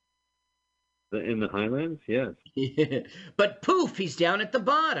 In the Highlands, yes. But poof, he's down at the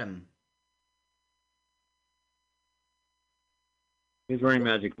bottom. He's wearing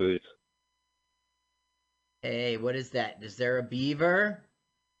magic boots. Hey, what is that? Is there a beaver?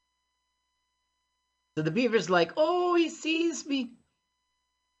 So the beaver's like, oh, he sees me.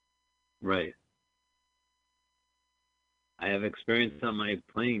 Right. I have experience on my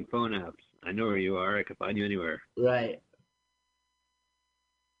playing phone apps. I know where you are. I can find you anywhere. Right.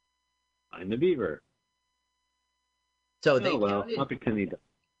 Find the beaver. So I'll pretend he does.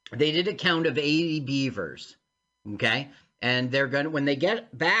 They did a count of 80 beavers. Okay? And they're going to, when they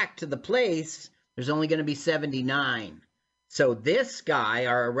get back to the place, there's only going to be 79. So this guy,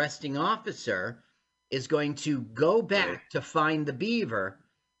 our arresting officer, is going to go back to find the beaver,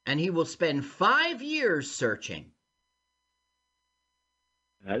 and he will spend 5 years searching.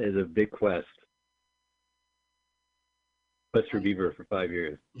 That is a big quest. Quest for beaver for 5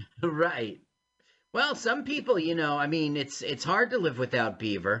 years. Right. Well, some people, it's hard to live without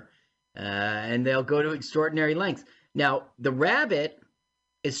beaver, and they'll go to extraordinary lengths. Now, the rabbit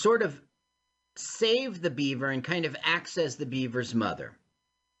is sort of save the beaver and kind of acts as the beaver's mother.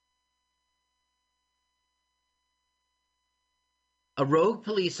 A rogue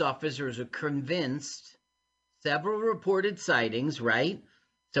police officer is convinced, several reported sightings, right?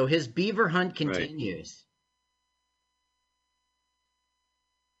 So his beaver hunt continues.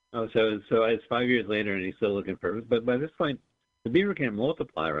 Right. Oh, so it's 5 years later and he's still looking for, but by this point, the beaver can't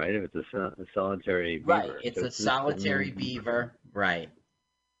multiply, right? If it's a solitary beaver. Right, it's a solitary beaver, right.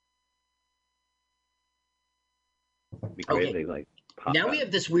 Okay. Now we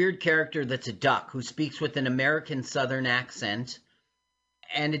have this weird character that's a duck who speaks with an American Southern accent,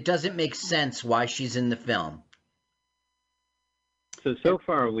 and it doesn't make sense why she's in the film. So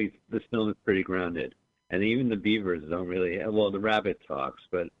far, this film is pretty grounded, and even the beavers don't really. Well, the rabbit talks,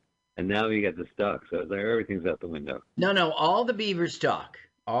 and now you got this duck, so everything's out the window. No, all the beavers talk.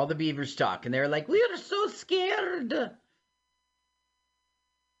 All the beavers talk, and they're like, "We are so scared."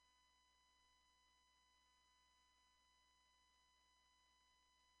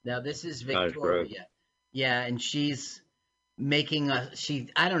 Now this is Victoria. Yeah, and she's making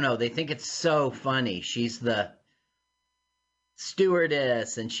I don't know, they think it's so funny. She's the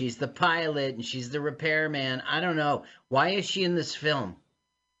stewardess and she's the pilot and she's the repairman. I don't know. Why is she in this film?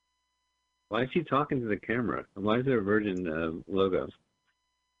 Why is she talking to the camera? Why is there a Virgin logo?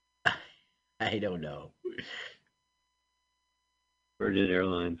 I don't know. Virgin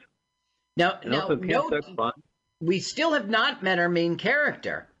Airlines. Now, And also, Camp Duck's fun. we still have not met our main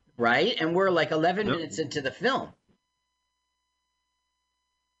character, right? And we're like 11 minutes into the film.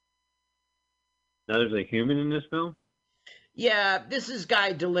 Now there's a human in this film? Yeah, this is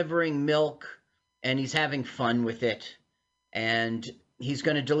guy delivering milk, and he's having fun with it. And he's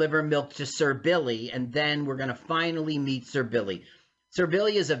going to deliver milk to Sir Billy, and then we're going to finally meet Sir Billy. Sir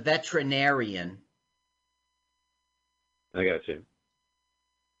Billy is a veterinarian. I got you.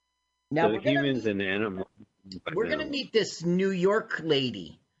 Now so the humans and the animals. We're going to meet this New York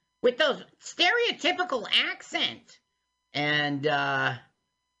lady with the stereotypical accent. And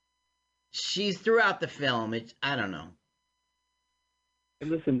she's throughout the film. I don't know. And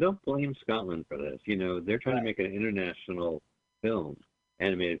listen, don't blame Scotland for this. You know, they're trying to make an international film,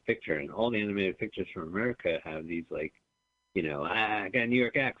 animated picture, and all the animated pictures from America have these, like, you know, I got a New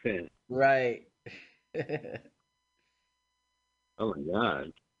York accent. Right. Oh, my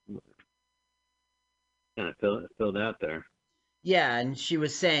God. Kind of filled out there. Yeah, and she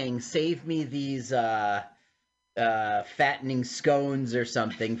was saying, save me these fattening scones or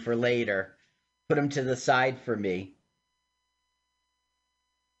something for later. Put them to the side for me.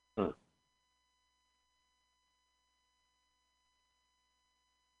 Huh.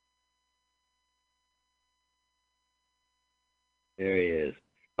 There he is.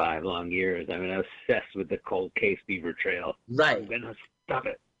 5 long years. I mean, I was obsessed with the Cold Case Beaver Trail. Right. I'm gonna stop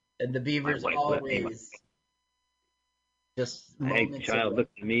it. And the beavers always just Hey, moments child away.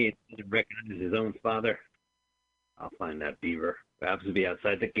 looked at me and didn't recognize his own father. I'll find that beaver. Perhaps to be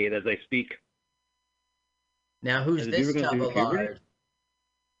outside the gate as I speak. Now, who's Is the this beaver gonna do puberty? Tuballard?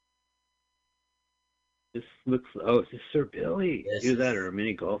 This looks. Oh, it's just Sir Billy. This Either that or a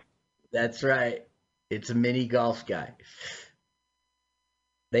mini golf. That's right. It's a mini golf guy.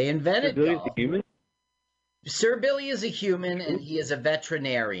 They invented Sir Billy's golf. a human? Sir Billy is a human, and he is a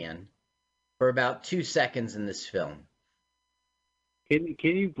veterinarian for about 2 seconds in this film. Can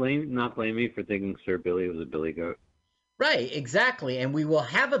you not blame me for thinking Sir Billy was a billy goat? Right, exactly. And we will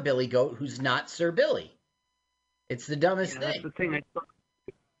have a Billy Goat who's not Sir Billy. It's the dumbest That's thing. the thing.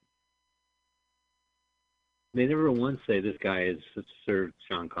 They never once say this guy is Sir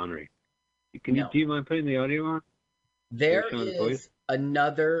Sean Connery. Do you mind putting the audio on? There Sean's is voice?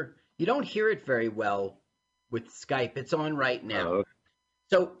 another. You don't hear it very well with Skype. It's on right now. Oh, okay.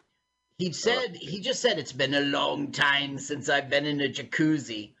 So he just said it's been a long time since I've been in a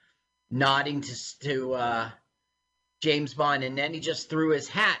jacuzzi, nodding to James Bond, and then he just threw his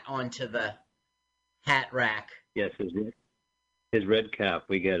hat onto the hat rack. Yes, his red cap.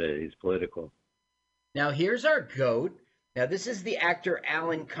 We get it. He's political. Now here's our goat. Now this is the actor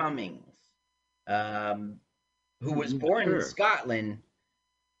Alan Cummings, who was born in Scotland.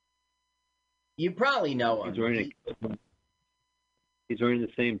 You probably know him. He's wearing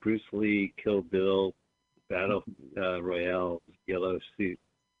the same Bruce Lee, Kill Bill, Battle Royale yellow suit.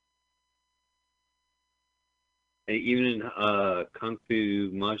 And even in Kung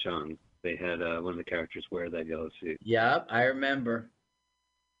Fu Mahjong, they had one of the characters wear that yellow suit. Yep, I remember.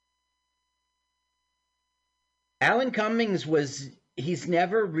 Alan Cummings he's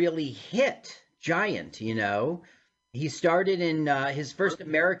never really hit giant, you know. He started in, his first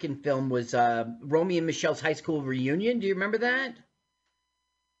American film was Romeo and Michelle's High School Reunion. Do you remember that?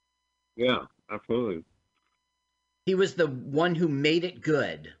 Yeah, absolutely. He was the one who made it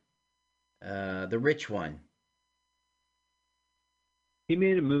good, the rich one. He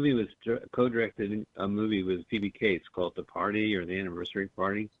made a movie co-directed a movie with Phoebe Cates called The Party or The Anniversary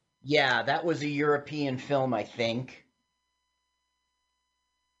Party. Yeah, that was a European film, I think.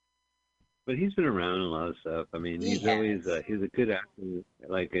 But he's been around in a lot of stuff. I mean, he's always he's a good actor.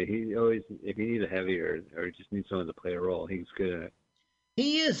 Like he always, if you need a heavy or just need someone to play a role, he's good at it.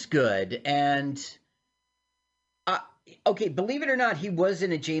 He is good, and okay, believe it or not, he was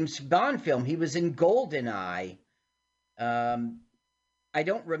in a James Bond film. He was in GoldenEye. I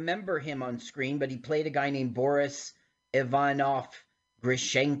don't remember him on screen, but he played a guy named Boris Ivanov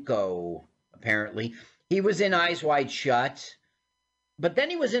Grishenko, apparently. He was in Eyes Wide Shut, but then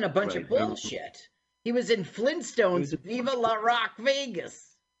he was in a bunch of bullshit. He was in Flintstones, Viva La Rock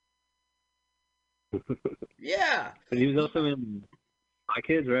Vegas. Yeah. But he was also in Spy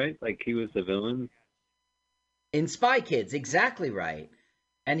Kids, right? Like he was the villain. In Spy Kids, exactly right.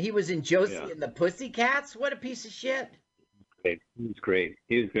 And he was in Josie and the Pussycats. What a piece of shit. He was great.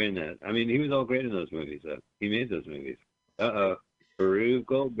 He was great in that. I mean, he was all great in those movies, though. He made those movies. Rube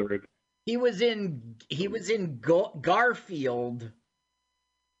Goldberg. He was in Garfield.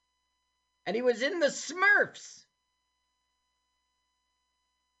 And he was in the Smurfs.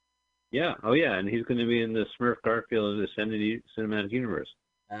 Yeah. Oh, yeah. And he's going to be in the Smurf Garfield of the cinematic universe.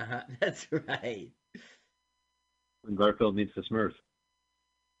 That's right. When Garfield meets the Smurfs.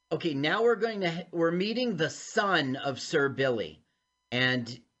 Okay, now we're meeting the son of Sir Billy,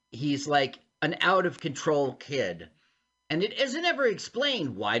 and he's like an out of control kid. And it isn't ever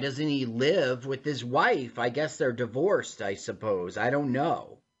explained, why doesn't he live with his wife? I guess they're divorced, I suppose. I don't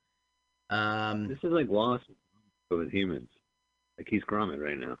know. This is like Lost with humans. Like he's Gromit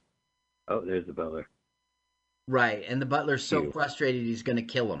right now. Oh, there's the butler. Right, and the butler's so frustrated he's going to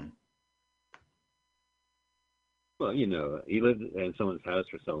kill him. Well, you know, he lived in someone's house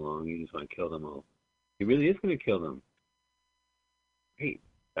for so long, you just want to kill them all. He really is going to kill them. Hey,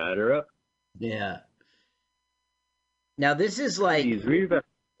 batter up. Yeah. Now, this is like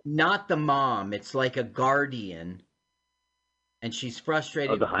not the mom. It's like a guardian. And she's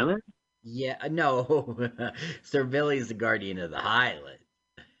frustrated. Oh, the Highland? Yeah, no. Sir Billy's the guardian of the Highland.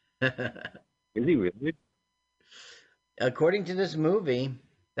 Is he really? According to this movie,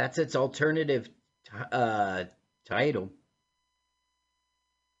 that's its alternative title.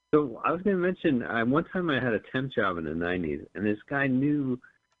 So I was going to mention, one time I had a temp job in the 90s, and this guy knew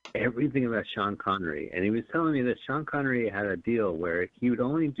everything about Sean Connery. And he was telling me that Sean Connery had a deal where he would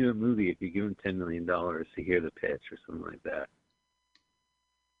only do a movie if you give him $10 million to hear the pitch or something like that.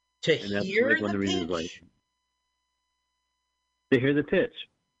 To hear the pitch? To hear the pitch.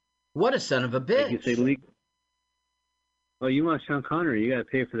 What a son of a bitch. Like you say, well, you want Sean Connery, you got to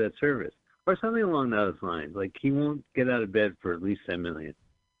pay for that service. Or something along those lines. Like, he won't get out of bed for at least $10 million.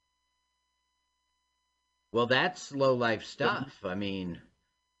 Well, that's low-life stuff. I mean,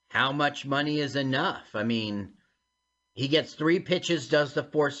 how much money is enough? I mean, he gets 3 pitches, does the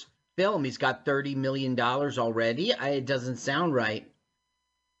 4th film. He's got $30 million already. It doesn't sound right.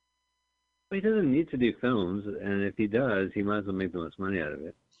 Well, he doesn't need to do films, and if he does, he might as well make the most money out of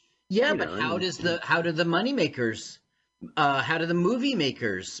it. Yeah, but how do the money makers, how do the movie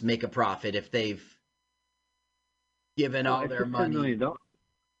makers make a profit if they've given all their money? $10 million.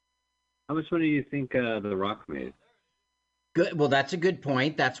 How much money do you think The Rock made? Good. Well, that's a good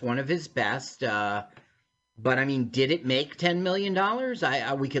point. That's one of his best. But I mean, did it make $10 million?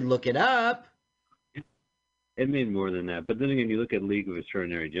 We could look it up. It made more than that. But then again, you look at League of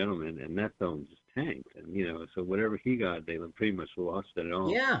Extraordinary Gentlemen, and that film just tanked. And, you know, so whatever he got, they pretty much lost it all.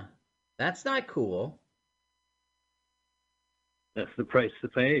 Yeah, that's not cool. That's the price to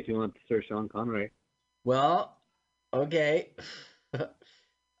pay if you want to search Sean Connery. Well, okay.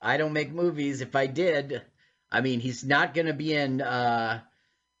 I don't make movies. If I did, I mean, he's not going to be in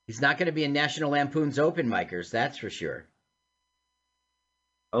National Lampoon's Open Micers, that's for sure.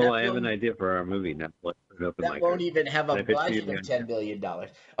 Oh, I have an idea for our movie now. That won't even have a budget of $10 billion.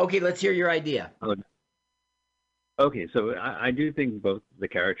 Okay, let's hear your idea. Okay, so I do think both the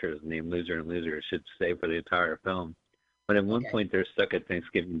characters named Loser and Loser should stay for the entire film. But at one point, they're stuck at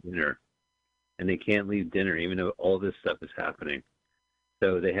Thanksgiving dinner, and they can't leave dinner even though all this stuff is happening.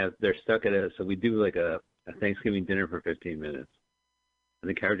 So they're stuck at so we do like a Thanksgiving dinner for 15 minutes. And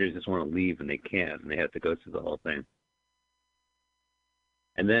the characters just want to leave, and they can't, and they have to go through the whole thing.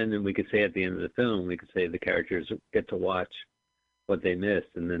 And then we could say at the end of the film, we could say the characters get to watch what they missed,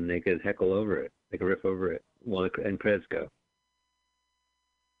 and then they could heckle over it. They could riff over it while the end credits go.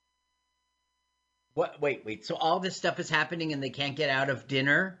 What? Wait. So all this stuff is happening, and they can't get out of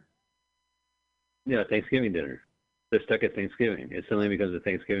dinner? Yeah, Thanksgiving dinner. They're stuck at Thanksgiving. It's only because of the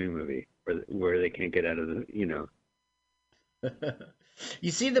Thanksgiving movie where they can't get out of the, you know.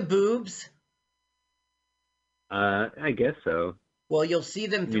 You see the boobs? I guess so. Well, you'll see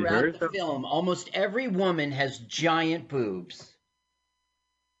them throughout the film. Almost every woman has giant boobs.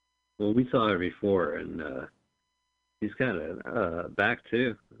 Well, we saw her before, and she's got a back,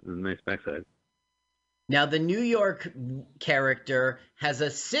 too. A nice backside. Now, the New York character has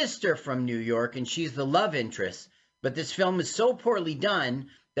a sister from New York, and she's the love interest. But this film is so poorly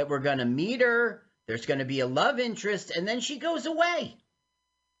done that we're going to meet her, there's going to be a love interest, and then she goes away.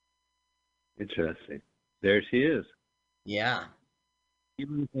 Interesting. There she is. Yeah.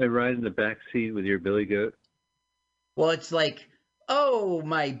 Even if I ride in the back seat with your billy goat? Well, it's like, oh,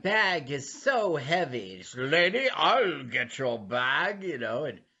 my bag is so heavy. It's, lady, I'll get your bag, you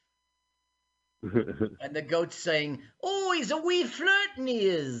know. And the goat's saying, oh, he's a wee flirt, and he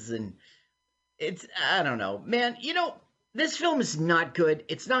is. And it's, I don't know. Man, you know, this film is not good.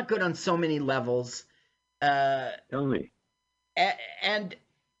 It's not good on so many levels. Tell me. And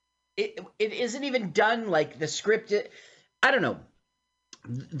it isn't even done like the script. I don't know.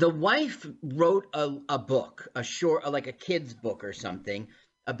 The wife wrote a book, like a kid's book or something,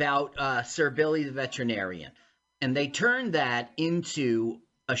 about Sir Billy the veterinarian. And they turned that into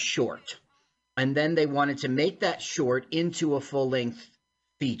a short. And then they wanted to make that short into a full-length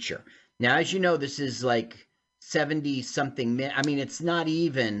feature. Now, as you know, this is like 70-something minutes. I mean, it's not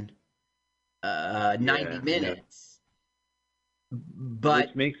even 90 minutes. But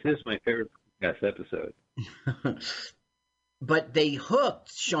which makes this my favorite podcast episode. But they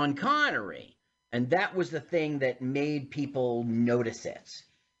hooked Sean Connery, and that was the thing that made people notice it.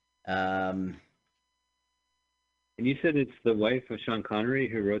 And you said it's the wife of Sean Connery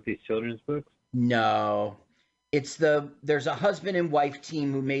who wrote these children's books? No. There's a husband and wife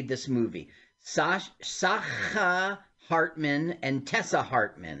team who made this movie. Sacha Hartman and Tessa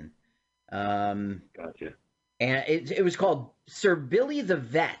Hartman. Gotcha. And it was called Sir Billy the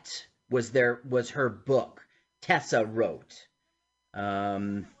Vet was her book. Tessa wrote.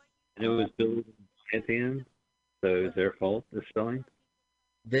 And it was Billy at the end? So it's their fault, the spelling?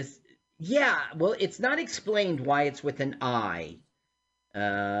 Yeah, well, it's not explained why it's with an I.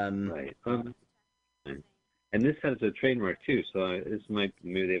 Right. And this has a trademark too, so this might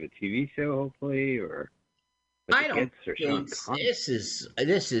maybe they have a TV show, hopefully, or I don't think this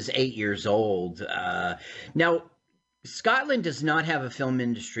is 8 years old. Now, Scotland does not have a film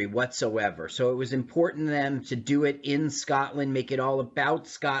industry whatsoever, so it was important to them to do it in Scotland, make it all about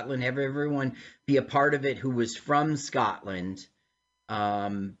Scotland, have everyone be a part of it who was from Scotland.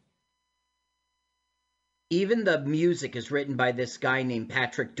 Even the music is written by this guy named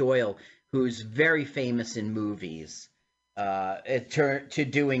Patrick Doyle, who's very famous in movies, to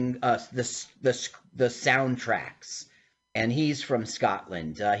doing the soundtracks, and he's from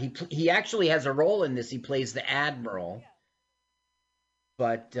Scotland. He actually has a role in this. He plays the Admiral.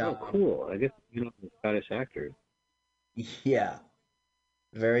 But cool! I guess you know the Scottish actors. Yeah,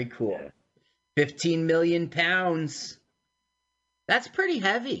 very cool. Yeah. 15 million pounds. That's pretty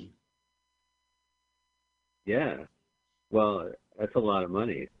heavy. Yeah. Well, that's a lot of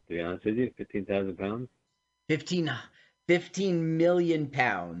money, to be honest with you. 15,000 pounds? 15 million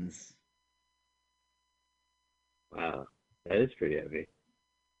pounds. Wow. That is pretty heavy.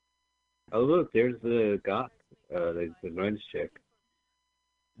 Oh, look, there's the goth, the grunge chick.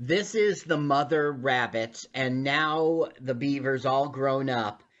 This is the mother rabbit, and now the beaver's all grown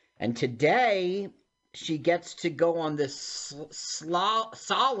up. And today, she gets to go on this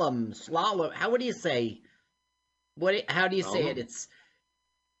slalom. How would you say? How do you say it? It's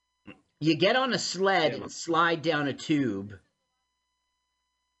you get on a sled and slide down a tube.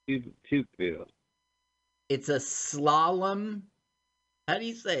 Tube wheel. It's a slalom. How do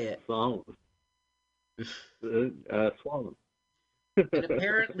you say it? Slalom. Slalom. And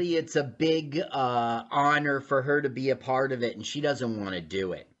apparently, it's a big honor for her to be a part of it, and she doesn't want to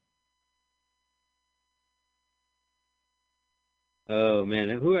do it. Oh man,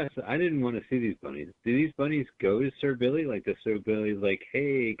 who else? I didn't want to see these bunnies. Do these bunnies go to Sir Billy? Like the Sir Billy's like,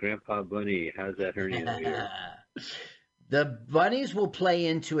 hey, Grandpa Bunny, how's that hernia here? The bunnies will play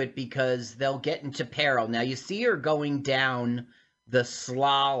into it because they'll get into peril. Now you see her going down the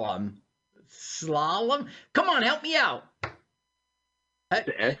slalom. Slalom? Come on, help me out.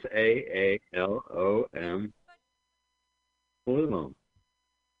 SAALOM. Slalom.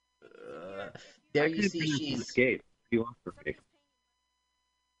 There you see she's. Escape. You want for me.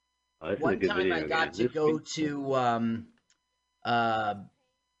 One time I got to go to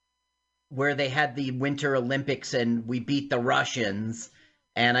where they had the Winter Olympics and we beat the Russians,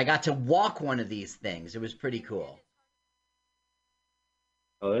 and I got to walk one of these things. It was pretty cool.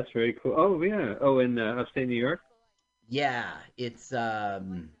 Oh, that's very cool. Oh, yeah. Oh, in upstate New York? Yeah, it's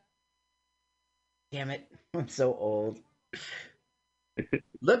damn it, I'm so old.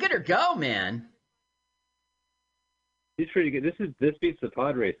 Look at her go, man. She's pretty good. This beats the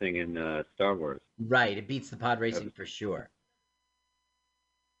pod racing in Star Wars. Right, it beats the pod racing for sure.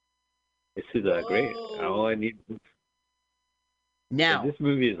 This is great. All I need. Now if this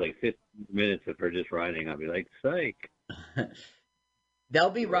movie is like 15 minutes of her just riding. I'll be like, psych. They'll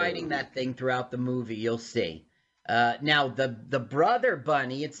be riding that thing throughout the movie. You'll see. Now the brother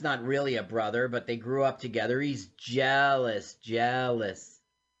bunny. It's not really a brother, but they grew up together. He's jealous.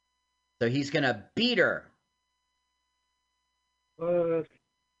 So he's gonna beat her.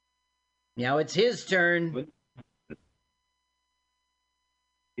 Now it's his turn.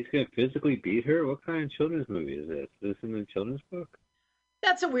 He's going to physically beat her? What kind of children's movie is this? Is this in the children's book?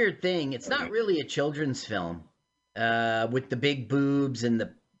 That's a weird thing. It's not really a children's film with the big boobs and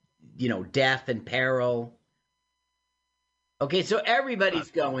the, death and peril. Okay, so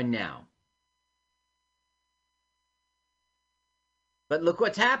everybody's going now. But look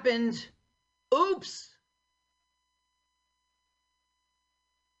what's happened. Oops.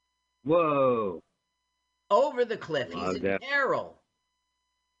 Whoa. Over the cliff. He's in peril.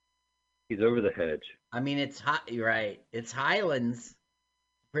 He's over the hedge. I mean, it's hot. You're right. It's highlands,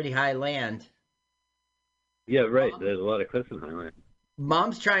 pretty high land. Yeah, right. There's a lot of cliffs in Highland.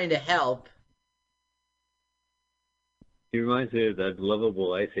 Mom's trying to help. He reminds me of that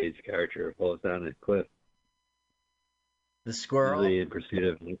lovable Ice Age character who falls down a cliff. The squirrel? Usually in pursuit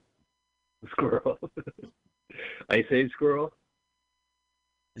of the squirrel. Ice Age squirrel?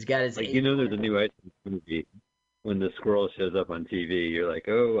 He's got his... Like, you know there's a new Ice Age movie. When the squirrel shows up on TV, you're like,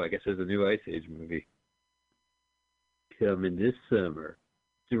 oh, I guess there's a new Ice Age movie. Coming this summer.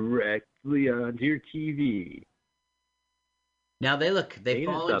 Directly onto your TV. Now they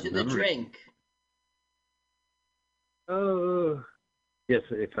fall into the drink. Oh, yes,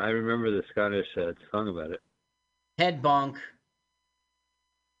 if I remember the Scottish song about it. Head bonk.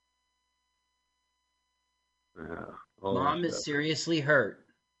 Mom is seriously hurt.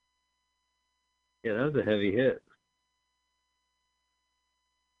 Yeah, that was a heavy hit.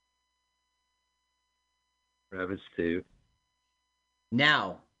 Rabbits too.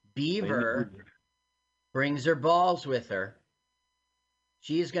 Now, Beaver brings her balls with her.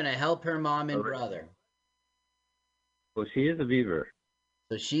 She's going to help her mom and brother. Well, she is a beaver.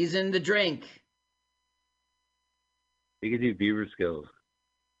 So she's in the drink. You can do beaver skills.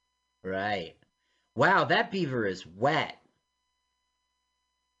 Right. Wow, that beaver is wet.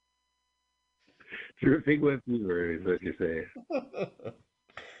 Dripping wet beaver is what you say.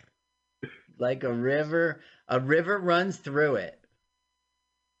 Like a river runs through it.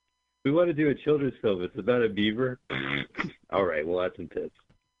 We want to do a children's film. It's about a beaver. All right, we'll add some tips.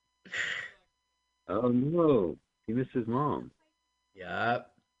 Oh, no. He missed his mom.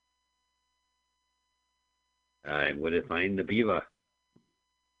 Yep. I would have find the beaver.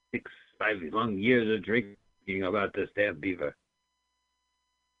 5 long years of drinking about this damn beaver.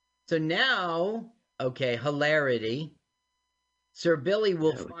 So now, okay, hilarity. Sir Billy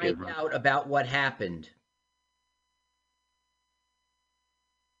will find out about what happened.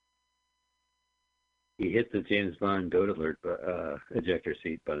 He hit the James Bond goat alert ejector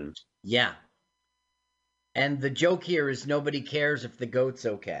seat button. Yeah. And the joke here is nobody cares if the goat's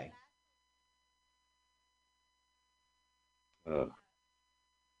okay.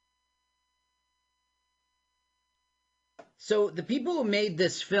 So the people who made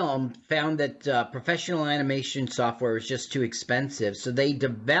this film found that professional animation software was just too expensive, so they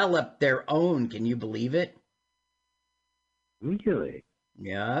developed their own. Can you believe it? Really?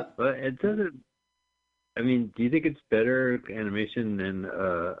 Yeah. But it doesn't... I mean, do you think it's better animation than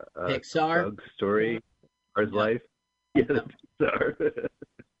Pixar? Bug's Story, Bug's Life? Yeah, Pixar.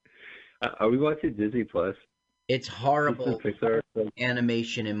 Are we watching Disney Plus? It's horrible Pixar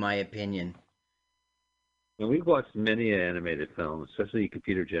animation, in my opinion. And we've watched many animated films, especially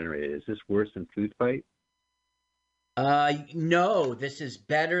computer generated. Is this worse than Food Fight? No, this is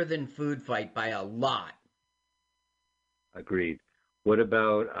better than Food Fight by a lot. Agreed. What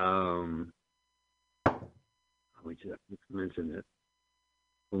about we just mentioned it.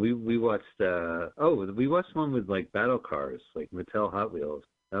 We watched we watched one with like battle cars, like Mattel Hot Wheels.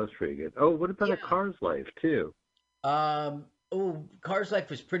 That was pretty good. Oh, what about A Car's Life too? Car's Life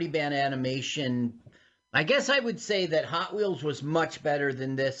was pretty bad animation. I guess I would say that Hot Wheels was much better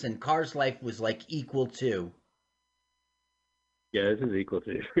than this, and Car's Life was like equal to. Yeah, this is equal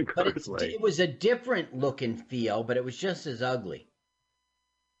to Car's Life. It was a different look and feel, but it was just as ugly.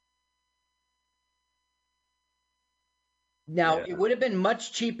 Now, it would have been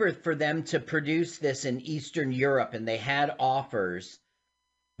much cheaper for them to produce this in Eastern Europe, and they had offers,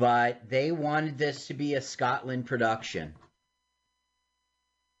 but they wanted this to be a Scotland production.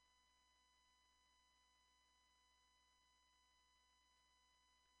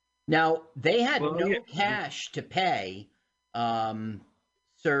 Now, they had no cash to pay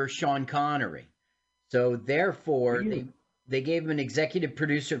Sir Sean Connery. So, therefore, they gave him an executive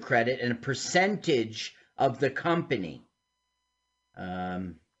producer credit and a percentage of the company.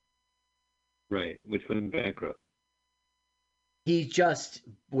 Right, which went bankrupt. He just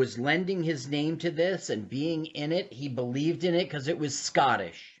was lending his name to this and being in it. He believed in it because it was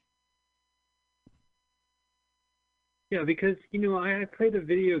Scottish. Yeah, because, I played a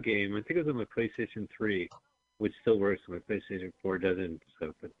video game. I think it was on my PlayStation 3, which still works. My PlayStation 4 doesn't,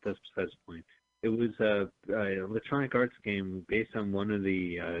 but that's besides the point. It was an Electronic Arts game based on one of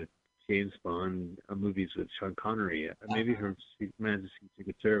the James Bond movies with Sean Connery, maybe from Majesty's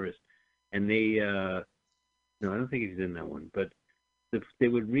Secret Service. And they, no, I don't think he's in that one, but they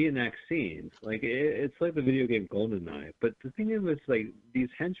would reenact scenes. Like, it's like the video game GoldenEye. But the thing is, like, these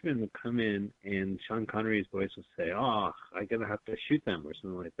henchmen would come in and Sean Connery's voice would say, I'm going to have to shoot them or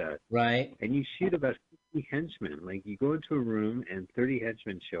something like that. Right. And you shoot about 50 henchmen. Like, you go into a room and 30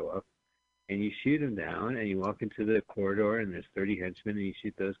 henchmen show up. and you shoot them down, and you walk into the corridor, and there's 30 henchmen, and you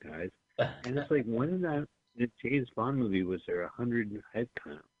shoot those guys. And it's like, when in that James Bond movie was there 100 head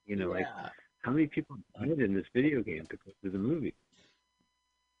count? You know, like, how many people died in this video game because of the movie?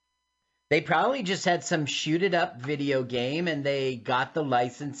 They probably just had some shoot it up video game and they got the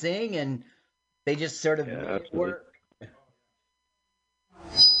licensing and they just sort of made it work.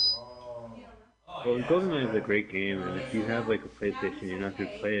 Well, GoldenEye is a great game, and if you have like a PlayStation, you're not going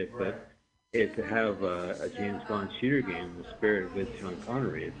to play it, but to have a James Bond shooter game in the spirit with Sean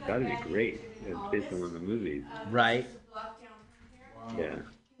Connery, it's got to be great. It's based on one of the movies. Right. Yeah.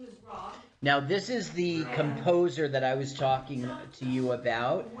 Now, this is the composer that I was talking to you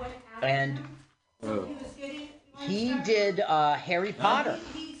about, and he did Harry Potter,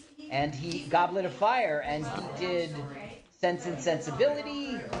 and he Goblet of Fire, and he did Sense and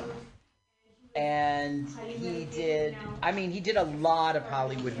Sensibility, and he did a lot of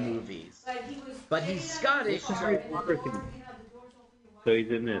Hollywood movies. But he's Scottish. So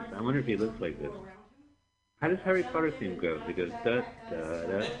he's in this. I wonder if he looks like this. How does Harry Potter theme go? It goes da da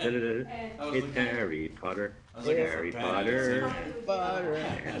da da da da. It's Harry Potter. Harry Potter. Potter.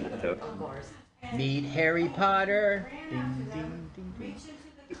 Meet Harry Potter. Ding, ding, ding, ding.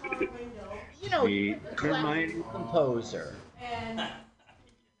 You know, classic composer. And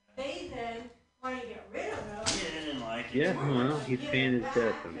they then want to get rid of him. Yeah, well, he's paying his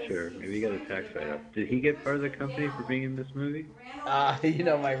debt, I'm sure. Maybe he got a tax write-off. Did he get part of the company for being in this movie? You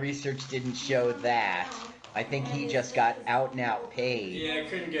know, my research didn't show that. I think he just got out and out paid. Yeah, I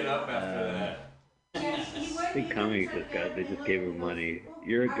couldn't get up after that. I think comics they just gave him money.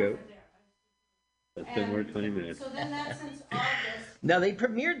 You're a goat. That's been worth 20 minutes. Now, they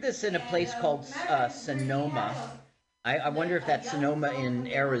premiered this in a place called Sonoma. I wonder if that's Sonoma in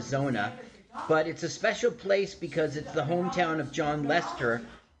Arizona. But it's a special place because it's the hometown of John Lester,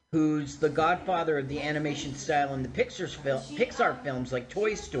 who's the godfather of the animation style in the Pixar films like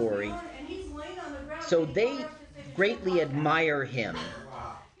Toy Story. So they greatly admire him.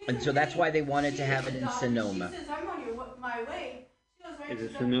 And so that's why they wanted to have it in Sonoma. Is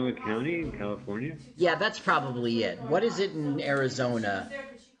it Sonoma County in California? Yeah, that's probably it. What is it in Arizona?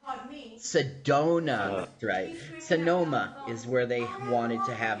 Sedona, right? Sonoma is where they wanted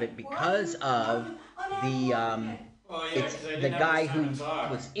to have it because of the it's the guy who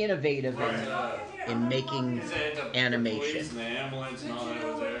was innovative in making animation.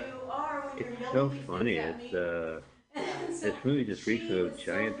 It's so funny. It's this movie just reeks of a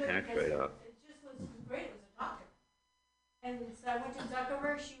giant tax write-off.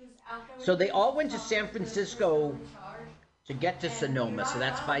 So they all went to San Francisco to get to Sonoma. So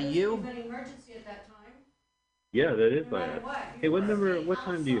that's by you. Yeah, that is by us. Hey, what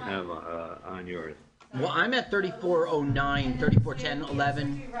time do you have on yours? Well, I'm at 3409, 3410,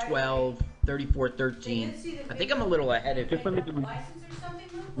 11, 12, 3413. I think I'm a little ahead of you.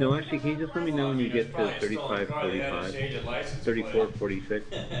 No, actually, can you just let me know when you get to 3545, 3446?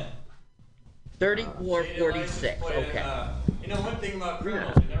 3446, okay. You know, one thing about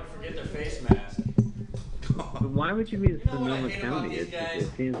criminals, they never forget their face mask. But why would you be in Sonoma County? It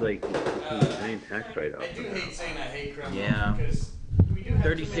seems like it's a giant tax write-off. I do hate saying I hate criminals. Yeah.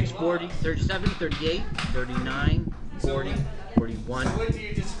 36, 40, 37, 38, 39, 40, 41,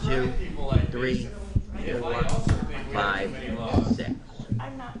 2, 3, 4, 5, 6.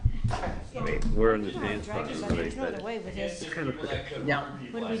 I'm not. Wait, we're in the same spot. It's kind of now,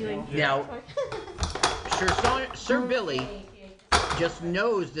 what are we doing? Now, Sir Billy just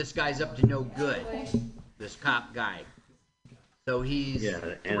knows this guy's up to no good. This cop guy. So he's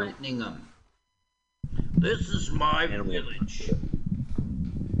threatening him. This is my village.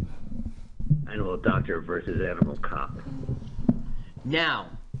 Animal doctor versus animal cop. Now,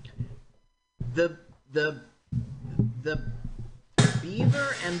 the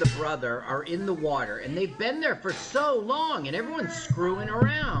beaver and the brother are in the water, and they've been there for so long, and everyone's screwing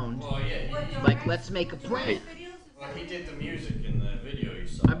around. Well, yeah, like, let's make a plan. Well, he did the music in the video you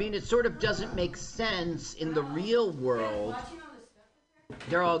saw. I mean, it sort of doesn't make sense in the real world.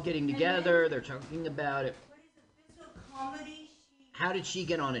 They're all getting together, they're talking about it. How did she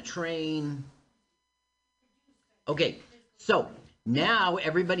get on a train? Okay, so now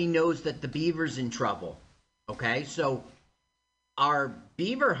everybody knows that the beaver's in trouble. Okay, so our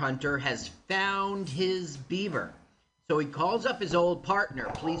beaver hunter has found his beaver. So he calls up his old partner,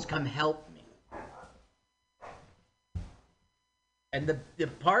 please come help me. And the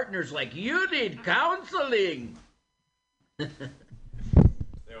partner's like, you need counseling. They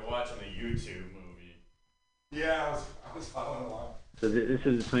were watching the YouTube movie. Yeah, I was following along. So this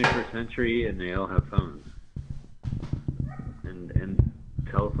is the 21st century, and they all have phones and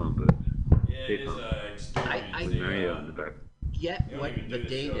telephone booths. tape on. With Mario in the back. Get what the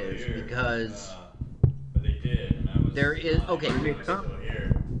date is because But they did, and I was. there is okay. Still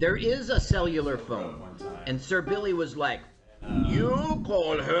here. There is a cellular phone, and Sir Billy was like, "You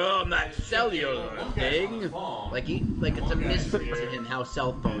call her on that cellular thing," like it's a mystery to him how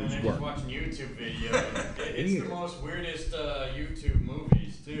cell phones And work. just watching YouTube video. It's the most weirdest YouTube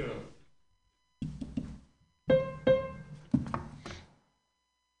movies too.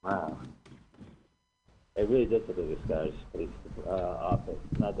 Wow. It really does look like a Scottish police office.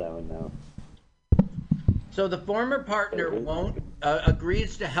 Not that one, no. So the former partner won't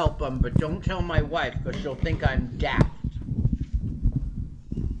agrees to help him, but don't tell my wife because she'll think I'm daft.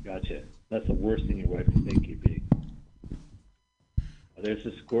 Gotcha. That's the worst thing your wife could think you'd be. Oh, there's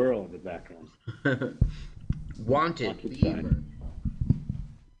a squirrel in the background. Wanted beaver.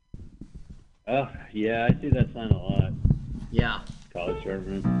 Oh, yeah, I see that sign a lot. Yeah. College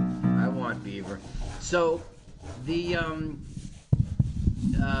tournament. I want beaver. So the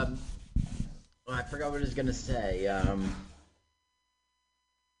I forgot what I was gonna say.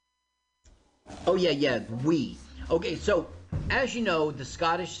 Oh yeah, we. Okay, so as you know, the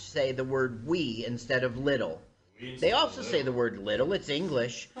Scottish say the word we instead of little. They also say the word little. It's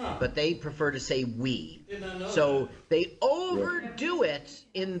English, but they prefer to say we. So they overdo it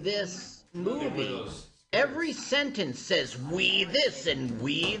in this movie. Every sentence says we this and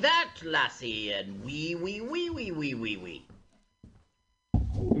we that, lassie, and we.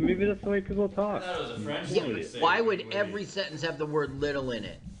 Maybe that's the way people talk. That was a French Yeah, thing to say. why would every sentence have the word little in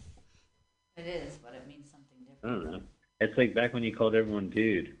it? It is, but it means something different. I don't know. It's like back when you called everyone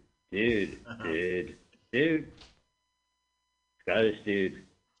dude. Dude. Scottish dude.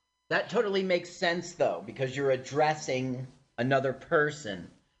 That totally makes sense, though, because you're addressing another person.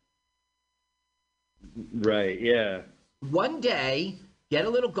 Right, yeah. One day, get a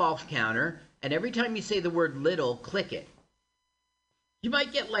little golf counter, and every time you say the word little, click it. You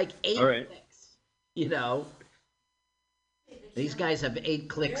might get like 8 clicks, you know. These guys have 8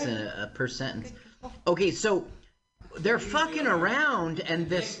 clicks per sentence. Okay, so they're fucking around, and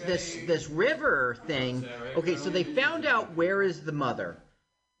this river thing. Okay, so they found out where is the mother.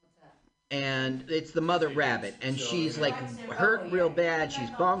 And it's the mother rabbit, and she's like hurt real bad. She's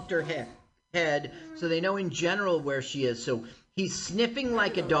bonked her head, so they know in general where she is. So he's sniffing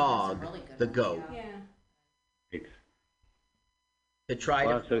like a dog, the goat. Yeah. To try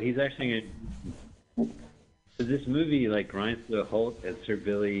Wow, to. so he's actually so this movie like grinds to a halt as Sir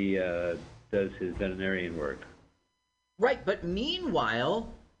Billy does his veterinarian work. Right, but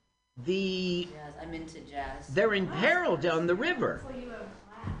meanwhile, Jazz. I'm into jazz. they're in peril down the river.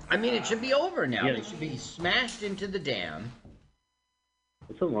 I mean, it should be over now. Yeah. They should be smashed into the dam.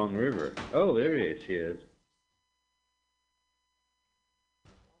 It's a long river. Oh, there he is. He is.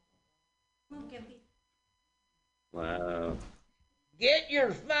 Wow. Get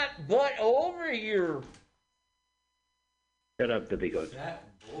your fat butt over here. Shut up, Billy Goat. That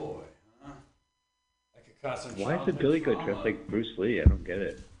boy, huh? I could cause some Why is the childhood Billy Goat trauma. dressed like Bruce Lee? I don't get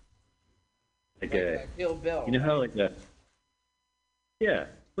it. Like Kill Bill. you know how like yeah.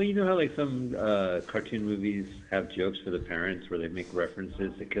 Well, you know how like some cartoon movies have jokes for the parents where they make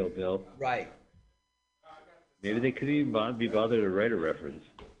references to Kill Bill. Right. Maybe they couldn't even be bothered to write a reference.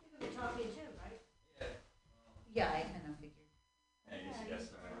 Yeah, I kind of figured.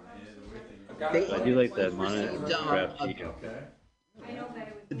 I do like that monograph.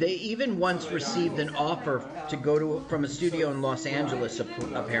 They even once received an offer to go from a studio in Los Angeles,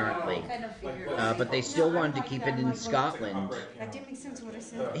 apparently, but they still wanted to keep it in Scotland. That didn't make sense what I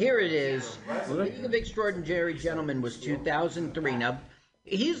said. Here it is. League of Extraordinary Gentlemen was 2003. Now,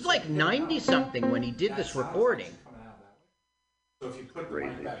 he's like 90-something when he did this recording. So if you put the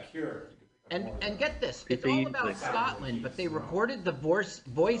mic back here. And get this, it's all about Scotland, but they recorded the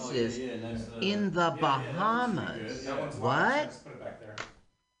voices in the Bahamas. What?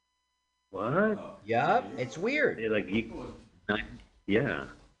 What? Yup, it's weird. They like yeah.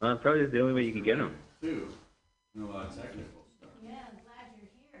 Probably the only way you can get them.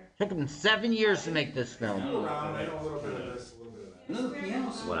 Took them 7 years to make this film.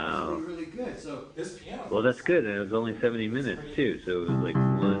 Wow. Really good. So this piano. Well, that's good, and it was only 70 minutes too, so it was like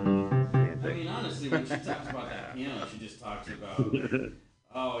one. I mean, honestly, when she talks about that piano, she just talks about,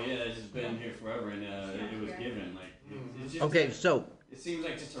 oh yeah, it's just been here forever, and it was given. Like, it's just, Okay, so it seems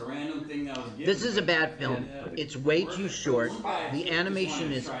like just a random thing that was given. this is a bad film. It's way too short. The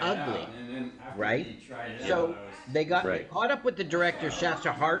animation is ugly, right? So they caught up with the director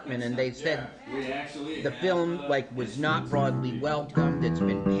Shasta Hartman, and they said the film was not broadly welcomed. It's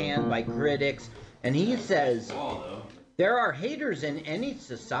been panned by critics, and he says there are haters in any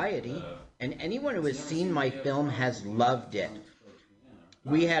society. and anyone who has seen my film has loved it.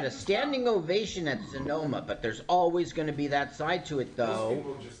 We had a standing ovation at Sonoma, but there's always going to be that side to it,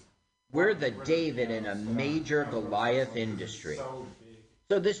 though. We're the David in a major Goliath industry.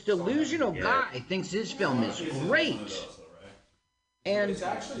 So this delusional guy thinks his film is great. And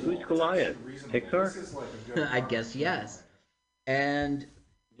who's Goliath? Pixar? I guess yes. And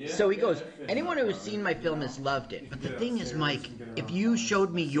so he goes, anyone who has seen my film has loved it. But the thing is, Mike, if you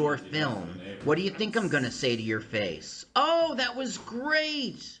showed me your film, what do you think I'm going to say to your face? Oh, that was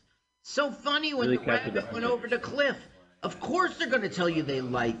great. So funny when the rabbit went over the cliff. Of course they're going to tell you they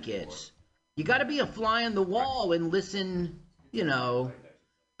like it. You got to be a fly on the wall and listen, you know.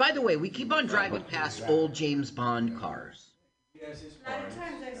 By the way, we keep on driving past old James Bond cars. Was this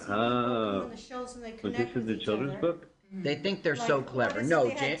in the children's book? They think they're so clever. No,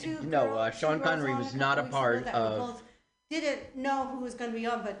 Sean Connery was not a part of... Didn't know who was going to be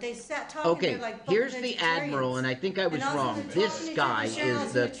on, but they sat talking. Okay, here's the Admiral, and I think I was wrong. This guy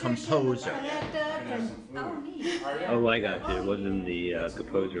is the composer. Oh, I got you. It wasn't the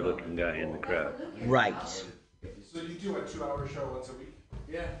composer-looking guy in the crowd. Right. So you do a 2-hour show once a week?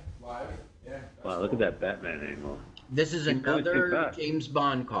 Yeah, live. Yeah. Wow, look at that Batman angle. This is another James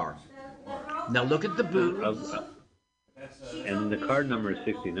Bond car. Now look at the boot. And the card number is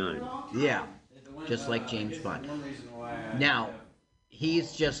 69. Yeah, just like James Bond. Now,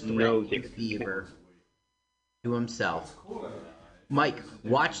 he's just threatening Beaver to himself. Mike,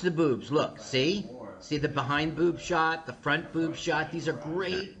 watch the boobs. Look, see? See the behind boob shot, the front boob shot? These are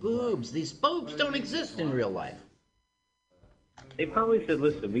great boobs. These boobs don't exist in real life. They probably said,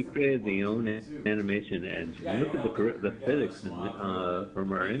 listen, we created the own animation engine. Look at the physics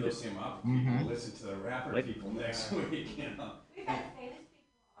from our engine. Listen to the rapper people next week, you know.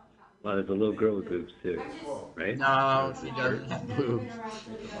 Well, there's a little girl with boobs, too, right? No, she doesn't have boobs.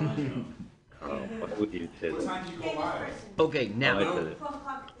 Oh, what would you say that? Okay, now,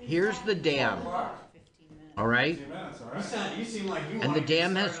 here's the dam. All right? And the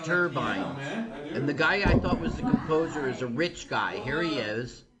dam has turbines. And the guy I thought was the composer is a rich guy. Here he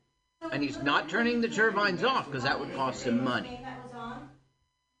is. And he's not turning the turbines off because that would cost him money.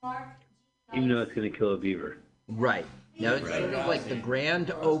 Even though it's going to kill a beaver. Right. Now it's sort of like the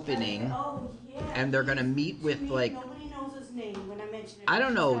grand opening. And they're going to meet with like... I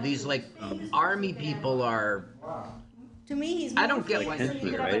don't know, these like army people are... To me, he's I don't get why he's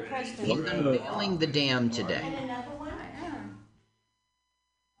unveiling the dam today.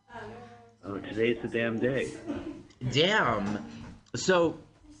 Oh, today's the damn day. Damn. So,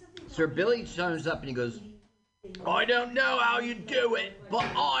 Sir Billy turns up and he goes, I don't know how you do it, but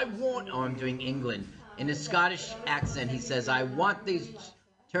I want... Oh, I'm doing England. In a Scottish accent, he says, I want these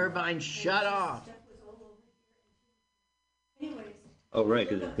turbines shut off. Oh, right,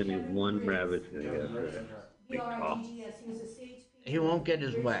 because it's going to be one rabbit's going to get the big call. He won't get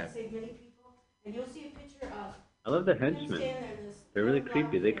his way. I love the henchmen. They're really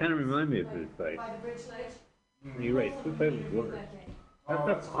creepy. They kind of remind me of Food Fight. You're right, Food Fight was worse. That's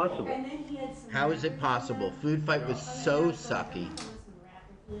not possible. How is it possible? Food Fight was so sucky.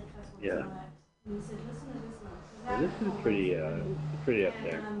 Yeah. Well, this is pretty up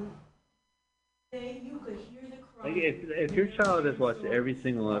there. Like if your child has watched every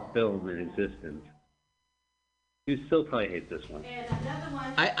single film in existence, you still probably hate this one.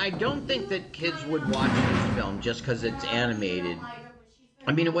 I don't think that kids would watch this film just because it's animated.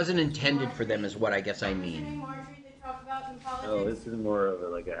 I mean, it wasn't intended for them is what I guess I mean. Oh, this is more of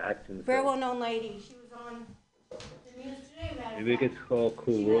like an action Very film. well known lady. She was on the news today. Maybe it gets called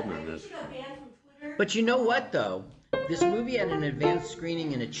Cool World in this. But you know what, though? This movie had an advanced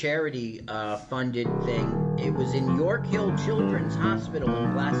screening in a charity funded thing. It was in York Hill Children's Hospital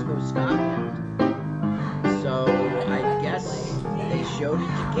in Glasgow, Scotland. So I guess they showed it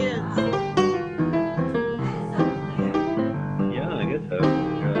to kids. Yeah, I guess so.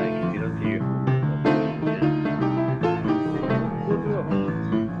 You're like, you don't see your...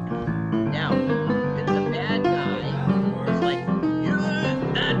 Now, the bad guy is like, you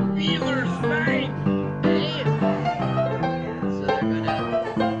that beaver's fake! Hey! So they're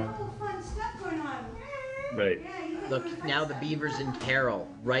gonna... Right. Look, now the beaver's in peril,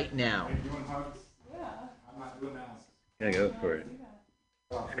 right now. Yeah, go for it.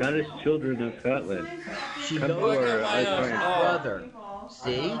 Scottish Children of Scotland. She Come goes for to our her brother.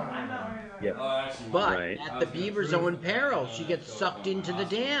 See? Yeah. But Right. at the beaver's own peril, she gets sucked into the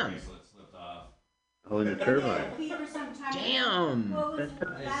dam. Oh, in the turbine. Damn!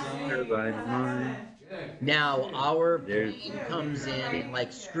 Turbine mine. Now our plane comes in and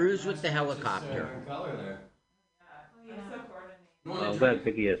like screws with the helicopter. Well, I'm glad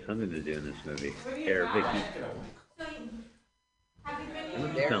Vicky has something to do in this movie. Air Vicky.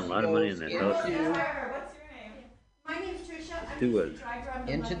 They spent a lot of money on that helicopter. What's your name? My name's Trisha. I'm Sewers. just a driver on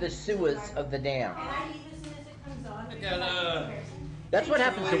the Into the sewers of the dam. And I leave as soon as it comes on. That's what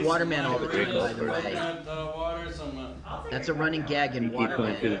happens to Waterman all the time, by the way. Water, some, That's a running gag in Keep going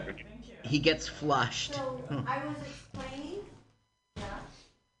Waterman. through He gets flushed. So I was explaining.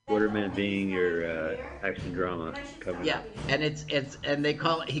 Waterman being your action drama cover. Yeah, and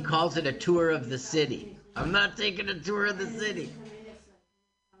he calls it a tour of the city. I'm not taking a tour of the city.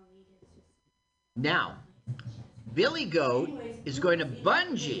 Now, Billy Goat is going to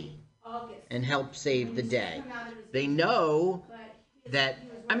bungee and help save the day. They know that,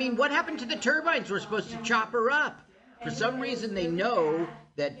 I mean, what happened to the turbines? We're supposed to chop her up. For some reason, they know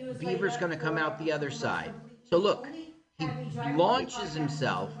that Beaver's going to come out the other side. So look, he launches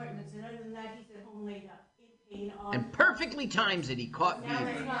himself and perfectly times it. He caught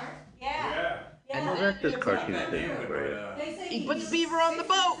Beaver. Yeah. Well, that's just cartoon thing for you. He puts Beaver on the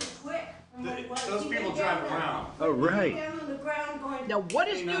boat. those people drive around. Oh, right. Now, what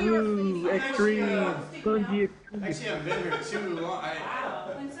is New York? Ooh, extreme. Bungee extreme. Actually, I've been here too long.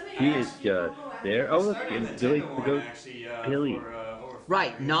 He is just there. Oh, look, and Billy the Goat. Billy.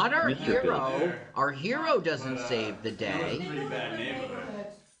 Right, not our Mr. hero. Billy. Our hero doesn't save the day. Pretty bad neighborhood.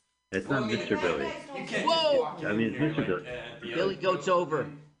 It's not Mr. Billy. Whoa! I mean, it's Mr. Billy. Billy Goat's over.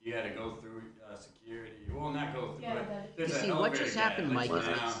 You had to go through security. Well, not go through, but You there's see, an what elevator just guy happened, that Mike, lives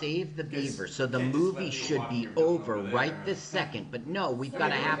is they down. saved the Beaver, so the movie should be over right this second. But no, we've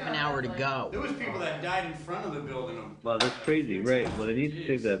got a half an hour to go. There was people that died in front of the building. Well, that's crazy, right? Well, they need to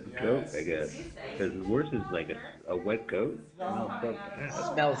save that goat, I guess. Because worse is like a wet goat. It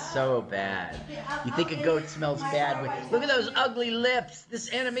smells so bad. You think a goat smells bad? Look at those ugly lips.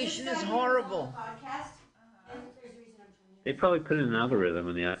 This animation is horrible. They probably put in an algorithm,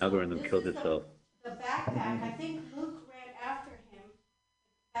 and the algorithm killed itself. The backpack, I think Luke ran after him,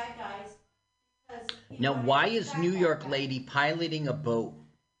 bad guys, because Now, why is New York lady piloting a boat?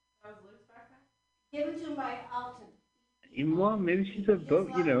 given to him by Alton. Well, maybe she's a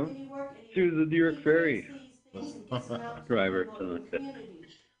boat, through the New York Ferry driver, something like that.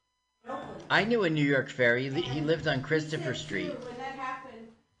 I knew a New York ferry. He lived on Christopher Street. When that happened,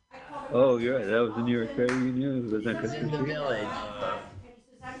 I called him. Oh, you're right. That was the New York Ferry you knew. It was on It was in Christmas the Street. village.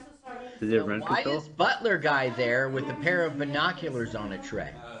 Did it rent Why control? is Butler guy there with a pair of binoculars on a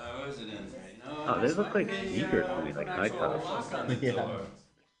tray? Was it in there? Oh, they look like sneakers to me, like high tops. Yeah.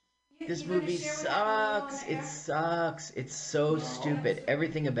 This movie sucks. It sucks. It's so stupid.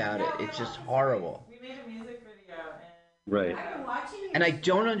 Everything about it. It's just horrible. We made a music video Right. And I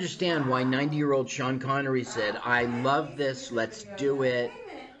don't understand why 90-year-old Sean Connery said, I love this, let's do it.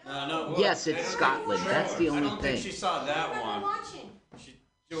 No, Yes, it's Scotland. That's the I only don't think thing. she saw that one.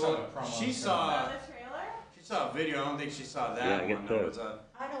 She saw a video. I don't think she saw that Yeah, I guess one. so.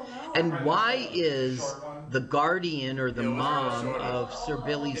 That was a, And why is the guardian or the mom of Sir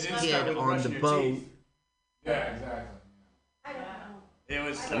Billy's kid on the boat? Yeah, exactly. it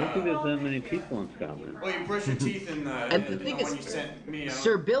was. I don't think there's that many people in Scotland. Well, you brush your teeth in the. And the thing when is, you sent me,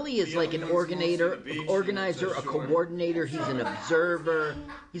 Sir Billy is like an organizer, a coordinator. He's an observer.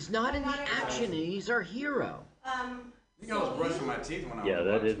 He's not in the action, and he's our hero. I think I was brushing my teeth when I was. Yeah,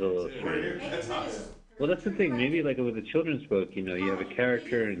 that is a little strange. Well, that's the thing. Maybe like with a children's book, you have a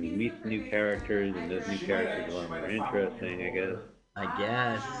character and you meet new characters, and those new characters are a lot more interesting, I guess. I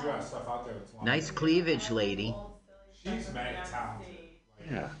guess. She's got stuff out there that's Nice cleavage, lady. She's mega talented.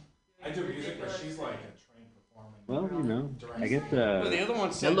 Yeah. I do music, but she's like a trained performer. Well, I guess. Well, the other one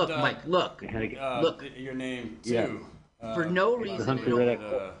Now said. look, Mike, look. Look. Your name too. Yeah. For no The reason. Hunter Red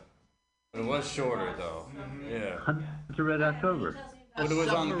October. It was shorter though. Yeah. Hunter Red October. A But it was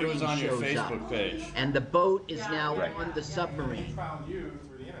on your submarine Facebook shows page. up, and the boat is now on the submarine. Found you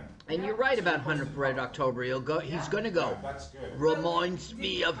through the internet. And you're right about Hunter Red October. He's going to go. That's good. Reminds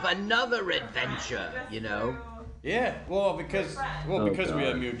me of another adventure, Yeah. Well, because Oh, we God.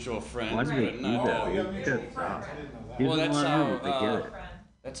 have mutual friends. Why did they but do not- that? He's pissed off. He Well, doesn't that's want how. to move. I get it.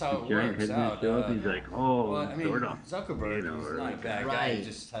 That's how it The giant works head in out. his shows, he's like, oh, well, I mean, sort of. Zuckerberg is or not a like- bad guy. Right. He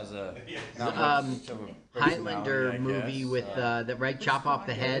just has a not Um, much of a Highlander personality, I movie guess. with that right chop off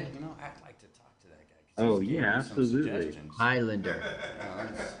the head. I'd like to talk to that guy. 'cause Oh, he's giving yeah, me some absolutely. suggestions. Highlander.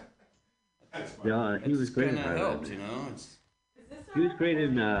 Yeah, he was great in Kind of helped, Highlander. It's, He was great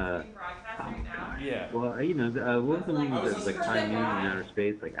in, yeah. well, what was the one with the high moon in outer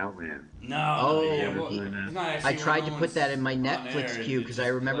space, like Outland? No. Oh, yeah, Never well, seen that. it's not actually I tried one to of put that in my those on Netflix air, queue it because I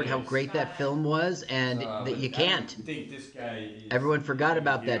just remembered how plays. great that film was, and But you I can't. think this guy is Everyone forgot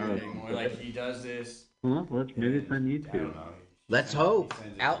about that. anymore. Like he does this. Well, maybe it's on I YouTube. don't know. Let's hope.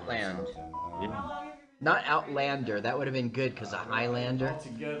 Outland. Not Outlander. That would have been good because of Highlander.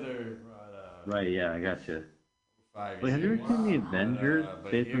 Together. Right, yeah, I gotcha. Wait, have you ever seen The Avengers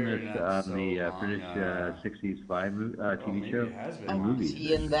based on this the British 60s spy TV show and movies? Is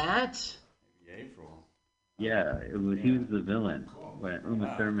he in that? April. Yeah, he was the villain when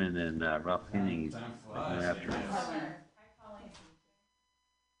Uma Thurman and Ralph Fiennes went after him.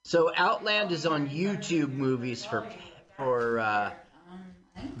 So Outland is on YouTube Movies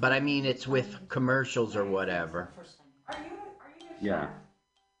but I mean it's with commercials or whatever. Yeah.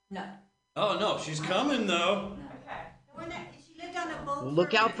 No. Oh no, she's coming though. She lived on a boat.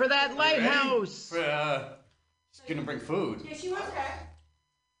 Look out for that lighthouse. She's gonna bring food. Yeah, she was back.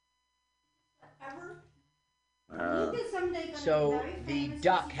 So the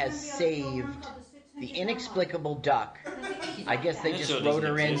duck has saved the inexplicable duck. I guess they just wrote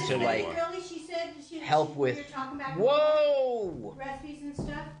her in to like help with. Whoa! Recipes and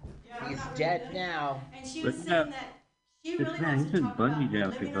stuff. He's dead now. And she was saying that she really wants He's to been talk about bungee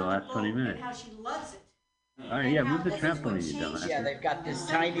jumping for the last 20 minutes. how she loves it. All right, yeah, move the trampoline, you dumbass. Yeah, they've got this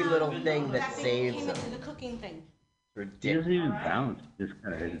tiny little thing that saves them. The cooking thing. He doesn't even balance. Just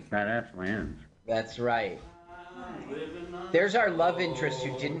kind of badass lands. That's right. There's our love interest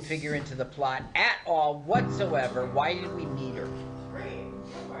who didn't figure into the plot at all whatsoever. Why did we meet her?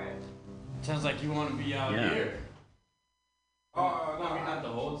 Sounds like you want to be out here. No, I mean, not the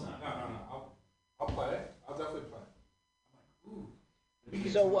whole time. No. I'll play. I'll definitely play.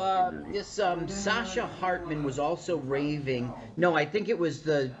 So this Sasha Hartman was also raving. No, I think it was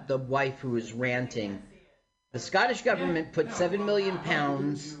the wife who was ranting. The Scottish government put £7 million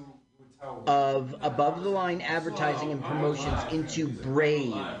of above-the-line advertising and promotions into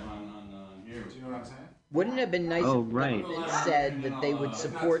Brave. Wouldn't it have been nice if the government said that they would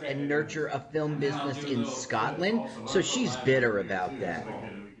support and nurture a film business in Scotland? So she's bitter about that.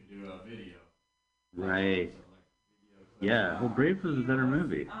 Right. Yeah, well, Brave was a better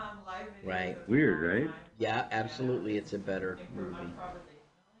movie. Right. Weird, right? Yeah, absolutely, it's a better movie.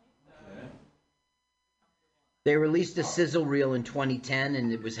 They released a sizzle reel in 2010,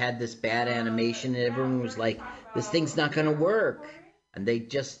 and it had this bad animation, and everyone was like, "This thing's not going to work," and they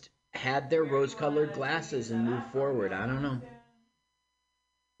just had their rose-colored glasses and moved forward. I don't know.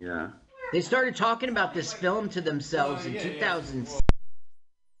 Yeah. They started talking about this film to themselves in 2006.